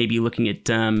maybe looking at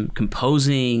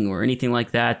composing or anything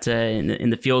like that in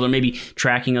the field, or maybe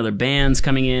tracking other bands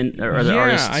coming in or other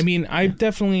artists? Yeah, I mean, I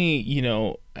definitely,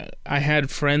 I had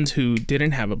friends who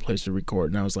didn't have a place to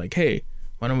record, and I was like, hey,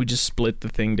 why don't we just split the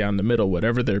thing down the middle?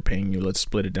 Whatever they're paying you, let's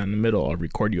split it down the middle. I'll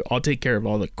record you. I'll take care of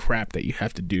all the crap that you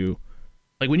have to do.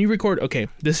 Like when you record, okay,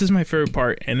 this is my favorite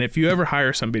part, and if you ever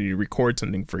hire somebody to record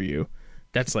something for you,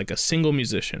 that's like a single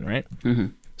musician, right? Mm-hmm.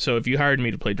 So if you hired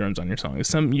me to play drums on your song, it's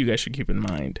something you guys should keep in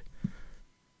mind.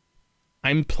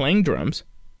 I'm playing drums,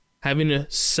 having to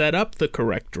set up the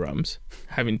correct drums,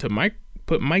 having to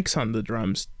put mics on the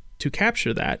drums to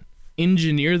capture that,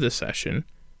 engineer the session,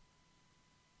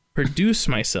 produce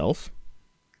myself,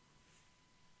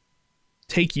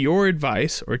 take your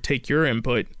advice or take your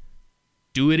input,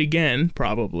 do it again,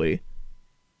 probably,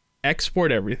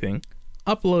 export everything,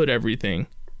 upload everything.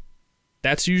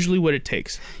 That's usually what it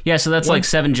takes. Yeah, so that's like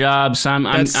 7 jobs.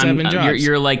 That's 7 jobs.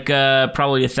 You're like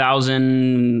probably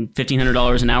 $1,000,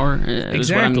 $1,500 an hour.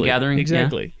 Is what I'm gathering.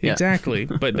 Exactly. Yeah. Exactly.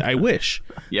 But I wish.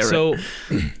 Yeah. Right. So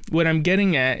what I'm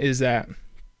getting at is that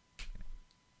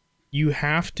you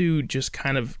have to just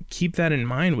kind of keep that in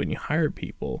mind when you hire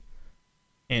people,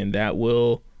 and that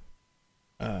will.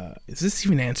 Is this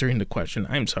even answering the question?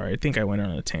 I'm sorry. I think I went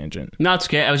on a tangent. No, it's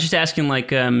okay. I was just asking,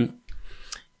 like,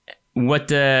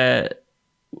 what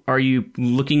are you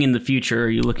looking in the future? Are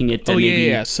you looking at?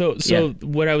 Yeah. So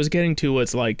what I was getting to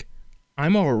was like,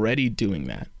 I'm already doing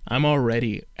that. I'm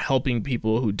already helping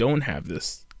people who don't have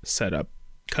this setup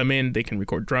come in. They can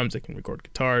record drums. They can record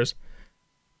guitars,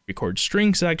 record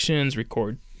string sections,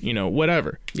 record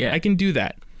whatever. Yeah, I can do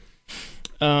that.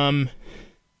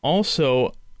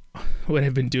 Also, what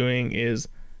I've been doing is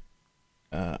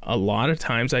a lot of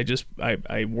times I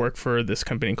work for this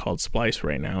company called Splice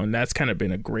right now, and that's kind of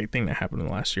been a great thing that happened in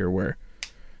the last year, where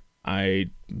I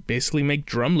basically make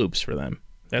drum loops for them.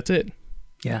 That's it.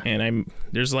 Yeah. And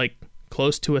there's like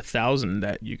close to 1,000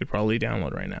 that you could probably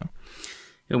download right now.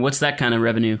 And what's that kind of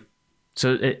revenue?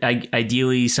 So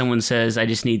ideally, someone says, I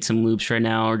just need some loops right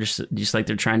now, or just like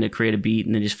they're trying to create a beat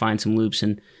and they just find some loops,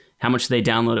 and how much do they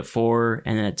download it for?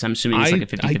 And I'm assuming it's like a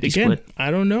 50-50 split.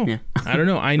 I don't know. Yeah. I don't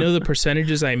know. I know the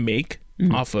percentages I make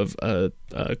off of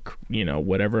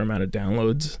whatever amount of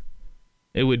downloads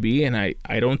it would be, and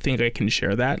I don't think I can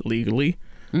share that legally,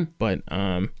 but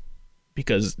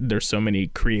because there's so many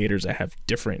creators that have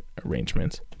different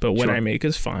arrangements. But what I make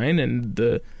is fine, and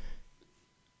the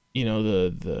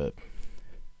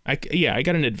I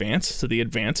got an advance, so the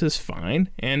advance is fine,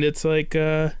 and it's like,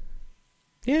 yeah,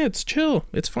 it's chill,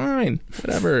 it's fine,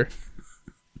 whatever.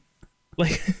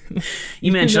 Like,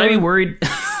 man, should I be worried?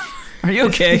 Are you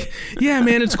okay? Yeah,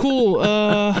 man, it's cool.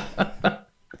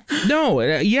 No,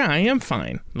 yeah, I am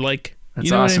fine. Like, That's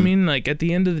you know awesome. what I mean? Like, at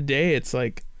the end of the day, it's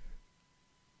like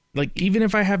even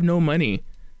if I have no money,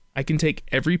 I can take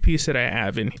every piece that I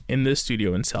have in this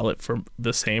studio and sell it for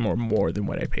the same or more than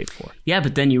what I paid for. Yeah,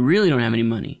 but then you really don't have any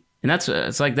money, and that's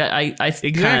it's like that. I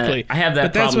Exactly. I have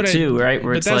that problem too, right?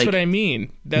 Where but it's that's like, what I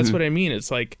mean. That's what I mean.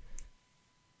 It's like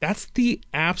that's the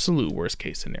absolute worst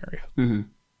case scenario. Mhm.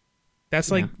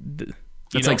 That's like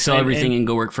it's like sell everything and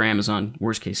go work for Amazon.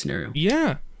 Worst case scenario.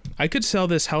 Yeah, I could sell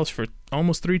this house for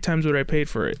almost 3 times what I paid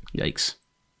for it. Yikes.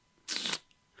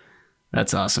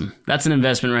 That's awesome. That's an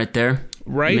investment right there.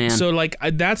 Right? Man. So like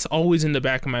that's always in the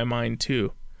back of my mind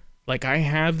too. Like I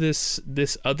have this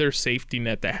other safety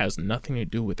net that has nothing to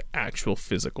do with actual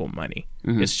physical money.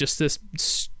 It's just this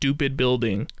stupid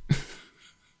building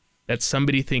that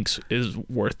somebody thinks is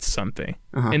worth something.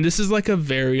 And this is like a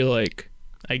very like,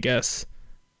 I guess,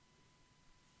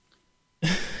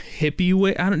 hippie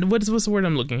way. I don't know what's the word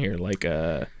I'm looking here.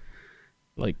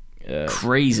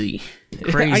 Crazy.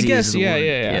 I guess, is the yeah, word.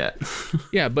 yeah.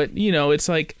 Yeah, but you know, it's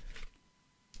like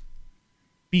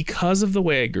because of the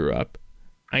way I grew up,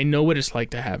 I know what it's like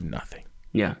to have nothing.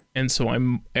 Yeah. And so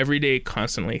I'm every day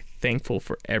constantly thankful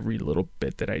for every little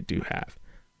bit that I do have.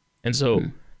 And so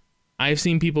I've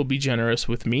seen people be generous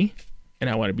with me, and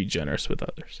I want to be generous with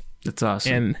others. That's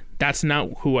awesome. And that's not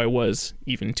who I was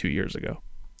even 2 years ago.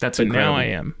 That's But incredible. now I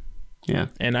am. Yeah.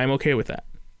 And I'm okay with that.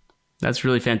 That's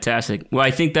really fantastic. Well,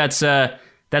 I think that's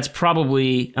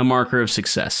probably a marker of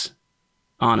success,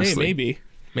 honestly. Hey,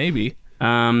 maybe.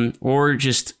 Or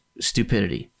just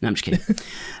stupidity. No, I'm just kidding.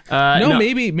 No,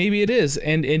 maybe it is.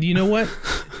 And you know what?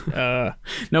 No,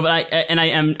 but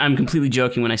I'm completely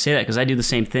joking when I say that, because I do the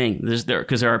same thing. Because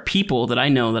there are people that I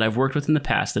know that I've worked with in the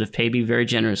past that have paid me very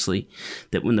generously,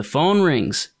 that when the phone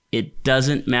rings, it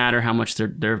doesn't matter how much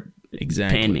they're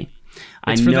Exactly. paying me.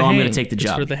 It's I for know the I'm hang. going to take the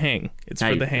job. It's for the hang. It's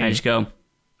for the hang. I just go,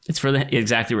 it's for the,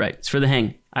 exactly right. It's for the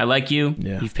hang. I like you.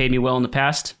 Yeah. You've paid me well in the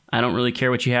past. I don't really care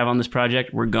what you have on this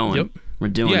project. We're going. Yep. We're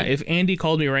doing Yeah, it. if Andy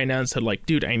called me right now and said, like,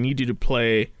 dude, I need you to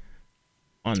play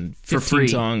on 15 For free.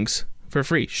 songs for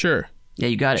free. Sure. Yeah,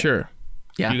 you got it. Sure.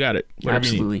 Yeah. You got it. Whatever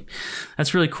you need. Absolutely.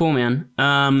 That's really cool, man.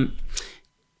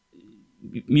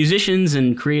 Musicians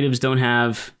and creatives don't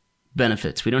have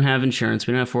benefits. We don't have insurance.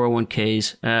 We don't have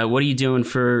 401ks. What are you doing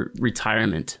for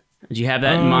retirement? Do you have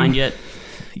that in mind yet?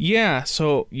 Yeah,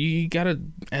 so you got to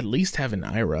at least have an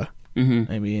IRA.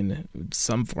 I mean,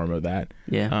 some form of that.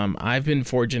 Yeah. I've been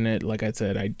fortunate. Like I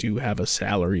said, I do have a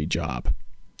salary job.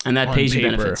 And that on pays you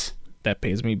paper. benefits. That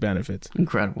pays me benefits.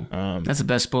 Incredible. That's the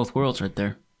best of both worlds right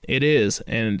there. It is.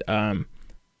 And,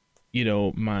 you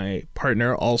know, my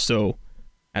partner also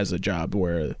has a job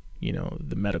where, you know,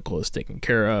 the medical is taken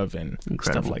care of and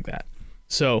Incredible. stuff like that.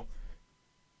 So,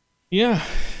 yeah,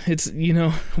 it's, you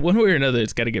know, one way or another,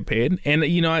 it's got to get paid. And,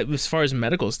 you know, as far as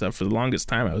medical stuff, for the longest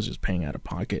time, I was just paying out of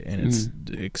pocket, and it's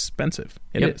expensive.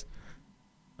 It Yep. is.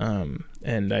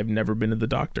 And I've never been to the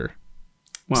doctor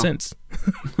Well. since.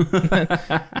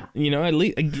 You know, at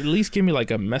least give me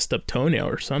like a messed up toenail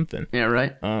or something. Yeah,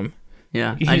 right?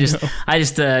 Yeah. you I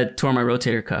just know. tore my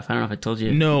rotator cuff. I don't know if I told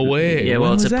you. No way. Yeah,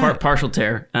 well, When it's was a that? partial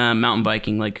tear. Mountain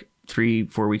biking like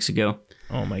 3-4 weeks ago.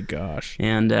 Oh my gosh.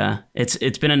 And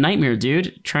it's been a nightmare,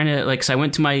 dude. Trying to, like, so I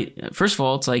went to my, first of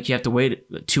all, it's like you have to wait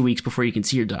 2 weeks before you can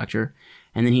see your doctor.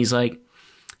 And then he's like,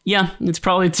 yeah, it's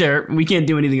probably a tear. We can't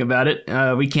do anything about it.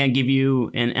 We can't give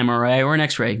you an MRI or an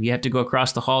X-ray. You have to go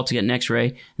across the hall to get an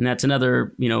X-ray. And that's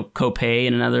another, you know, copay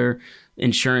and another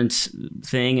insurance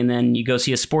thing. And then you go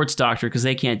see a sports doctor because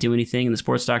they can't do anything. And the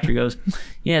sports doctor goes,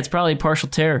 yeah, it's probably a partial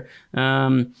tear. We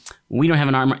don't have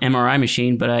an MRI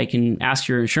machine, but I can ask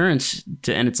your insurance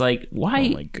to, and it's like, why?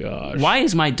 Oh my gosh. Why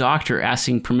is my doctor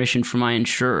asking permission from my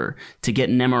insurer to get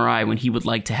an MRI when he would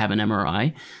like to have an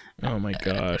MRI? Oh my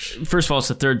gosh. First of all, it's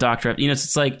the third doctor. You know,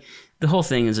 it's like the whole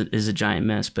thing is a giant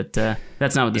mess, but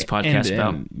that's not what this podcast is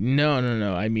about.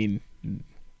 No. I mean,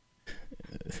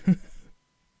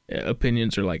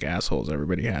 opinions are like assholes.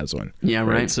 Everybody has one. Yeah,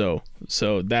 right. So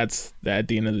that's that. At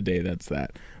the end of the day, that's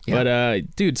that. Yeah.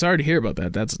 But dude, sorry to hear about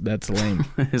that. That's lame.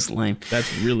 It's lame.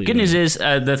 That's really Good lame. news is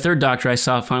the third doctor I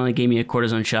saw finally gave me a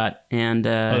cortisone shot, and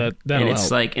that'll and it's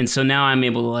help. like, and so now I'm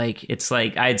able to, like, it's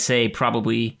like I'd say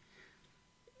probably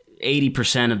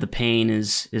 80% of the pain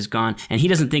is gone, and he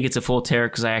doesn't think it's a full tear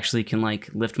because I actually can, like,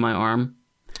 lift my arm,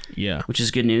 Yeah. which is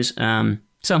good news.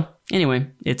 So anyway,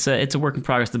 it's a work in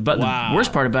progress. The Wow.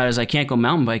 worst part about it is I can't go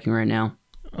mountain biking right now.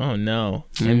 Oh no!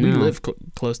 I And we know. live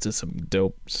close to some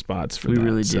dope spots for We that.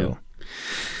 really so,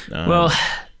 Well,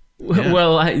 yeah.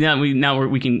 well,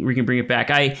 we can bring it back.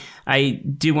 I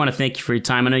do want to thank you for your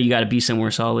time. I know you got to be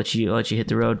somewhere, so I'll let you hit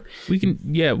the road. we can.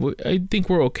 Yeah, I think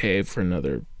we're okay for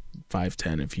another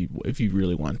 5-10 if you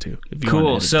really want to. If you Cool.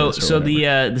 want to So edit this or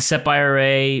whatever. the SEP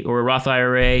IRA or Roth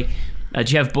IRA, do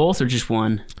you have both or just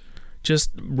one?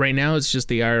 Just right now it's just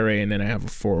the IRA, and then I have a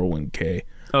 401k.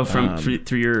 Oh,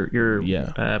 through your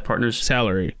yeah. partners.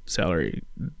 Salary.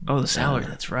 Oh, the salary.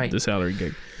 That's right. The salary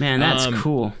gig. Man, that's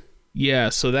cool. Yeah,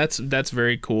 so that's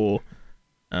very cool.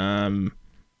 And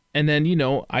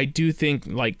then I do think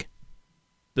like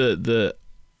the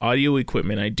audio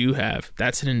equipment I do have,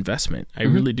 that's an investment. I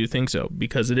really do think so,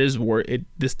 because it is worth it.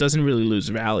 This doesn't really lose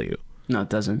value. No, it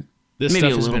doesn't. This Maybe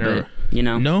stuff a has little been bit.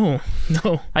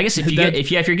 No. I guess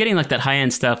if you're getting like that high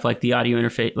end stuff, like the audio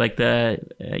interface, like the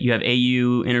you have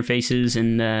AU interfaces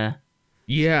and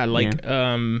yeah, like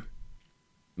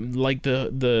like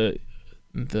the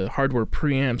hardware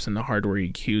preamps and the hardware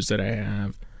EQs that I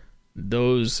have,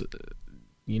 those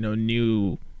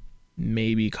new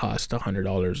maybe cost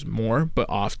 $100 more, but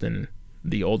often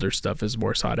the older stuff is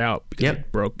more sought out because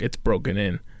it's broken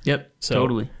in. Yep, So-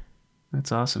 totally.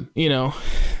 That's awesome.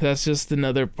 That's just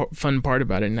another fun part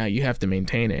about it. Now you have to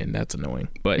maintain it, and that's annoying.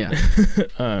 But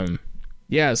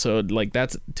Yeah. so like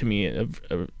that's to me,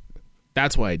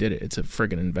 that's why I did it. It's a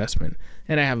friggin' investment,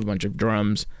 and I have a bunch of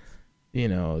drums,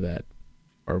 that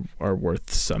are worth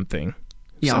something.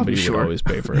 Yeah, Somebody I'm sure. would always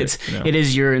pay for it. It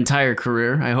is your entire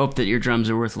career. I hope that your drums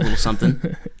are worth a little something.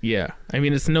 Yeah, I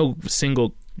mean it's no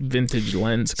single vintage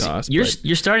lens cost. You're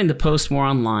but starting to post more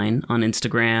online on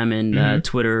Instagram and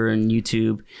Twitter and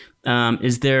YouTube.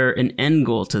 Is there an end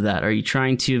goal to that? Are you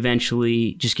trying to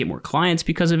eventually just get more clients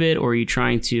because of it, or are you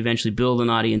trying to eventually build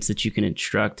an audience that you can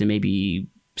instruct and maybe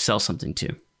sell something to?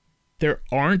 there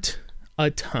aren't a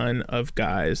ton of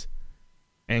guys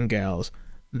and gals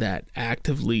that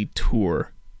actively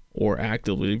tour or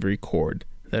actively record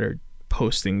that are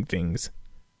posting things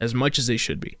as much as they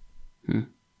should be.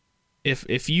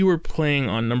 If you were playing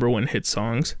on number one hit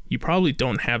songs, you probably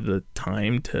don't have the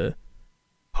time to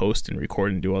post and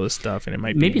record and do all this stuff, and it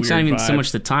might be Maybe it's not weird even so vibe.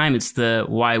 much the time, it's the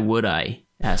why would I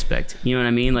aspect. You know what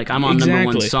I mean? Like, I'm on number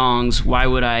one Exactly. songs. Why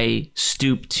would I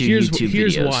stoop to YouTube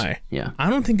here's videos? why. Yeah. I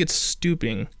don't think it's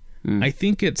stooping. I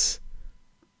think it's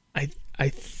I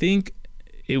think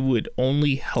it would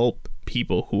only help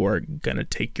people who are gonna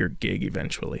take your gig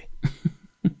eventually.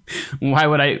 Why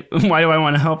do I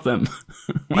want to help them?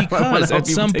 Why do I wanna Because help at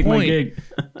people some take my point, gig?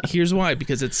 here's why.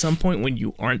 Because at some point when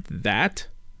you aren't that,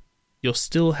 you'll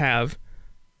still have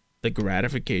the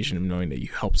gratification of knowing that you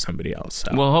helped somebody else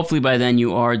out. Well, hopefully by then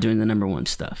you are doing the number one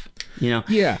stuff. You know?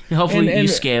 Yeah. Hopefully And- you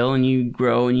scale and you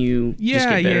grow and you just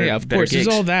get better, Of better course, gigs.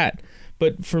 there's all that.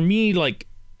 But for me, like,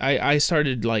 I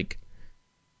started, like,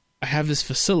 I have this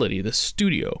facility, this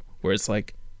studio, where it's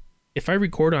like, if I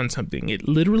record on something, it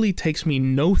literally takes me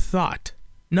no thought,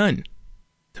 none,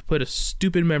 to put a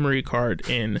stupid memory card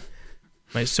in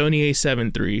my Sony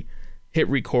A7 III, hit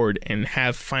record, and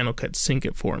have Final Cut sync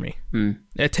it for me.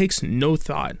 That takes no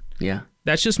thought. Yeah.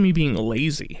 That's just me being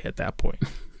lazy at that point.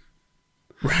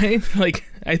 Right? Like,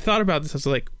 I thought about this. I was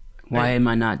like, Why am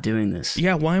I not doing this?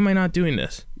 yeah, why am I not doing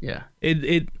this? Yeah.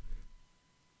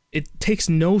 It takes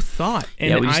no thought. And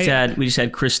Yeah, we just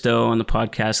had Christo on the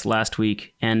podcast last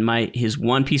week, and his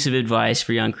one piece of advice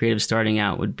for young creatives starting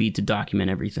out would be to document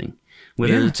everything,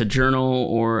 whether Yeah. it's a journal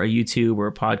or a YouTube or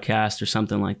a podcast or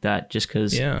something like that. Just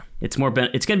because Yeah. it's more,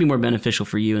 it's going to be more beneficial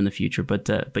for you in the future, but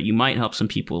you might help some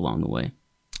people along the way.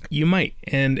 You might.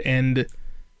 And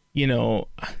you know,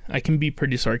 I can be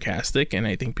pretty sarcastic, and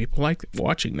I think people like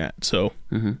watching that. So,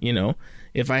 you know,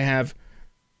 if I have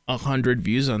 100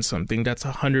 views on something, that's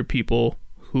 100 people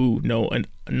who know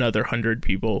another 100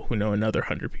 people who know another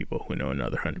 100 people who know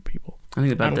another 100 people. I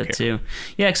think about don't that care. too.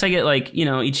 Yeah, because I get like, you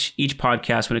know, each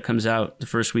podcast when it comes out the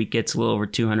first week gets a little over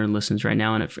 200 listens right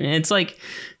now, and it's like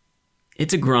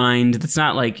it's a grind. It's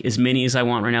not like as many as I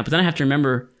want right now, but then I have to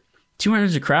remember 200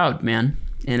 is a crowd, man,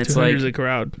 and it's 200 like is a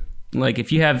crowd. like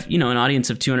if you have, you know, an audience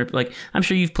of 200, like I'm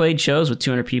sure you've played shows with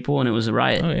 200 people and it was a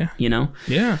riot. Oh, yeah. You know,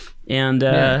 Yeah. and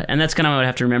that's kind of what I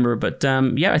have to remember. But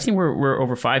yeah, I think we're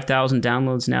over 5,000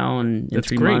 downloads now in That's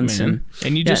 3 great, months, man.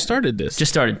 And you just started this.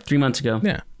 just started 3 months ago.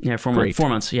 Yeah. 4 Great. months. 4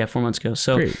 months. Yeah, 4 months ago.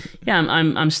 So Great. yeah,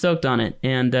 I'm stoked on it.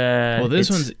 And well, this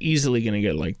it's- one's easily going to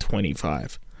get like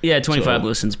 25. 25 so-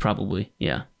 listens probably.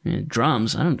 Yeah.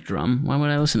 Drums. I don't drum. Why would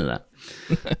I listen to that?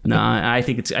 No, I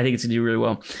think it's gonna do really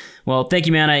well. Well, thank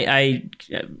you, man.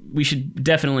 We should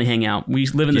definitely hang out. We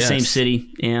live in the same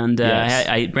city, and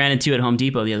I ran into you at Home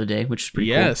Depot the other day, which is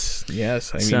pretty cool.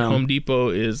 Yes. I mean, Home Depot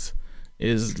is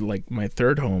like my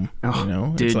third home. Oh, you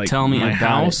know, dude, it's like tell me my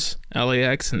about house,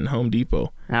 LAX, and Home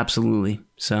Depot. Absolutely.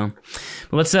 So,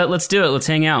 well, let's do it. Let's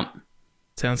hang out.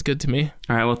 Sounds good to me.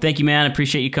 All right. Well, thank you, man. I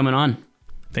appreciate you coming on.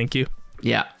 Thank you.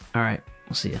 Yeah. All right.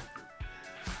 We'll see you.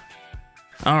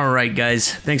 All right,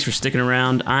 guys. Thanks for sticking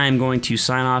around. I'm going to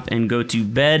sign off and go to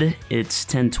bed. It's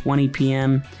 10:20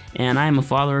 p.m. and I'm a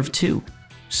father of 2.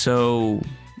 So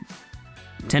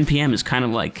 10 p.m. is kind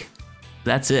of like,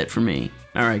 that's it for me.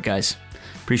 All right, guys.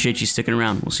 Appreciate you sticking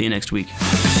around. We'll see you next week.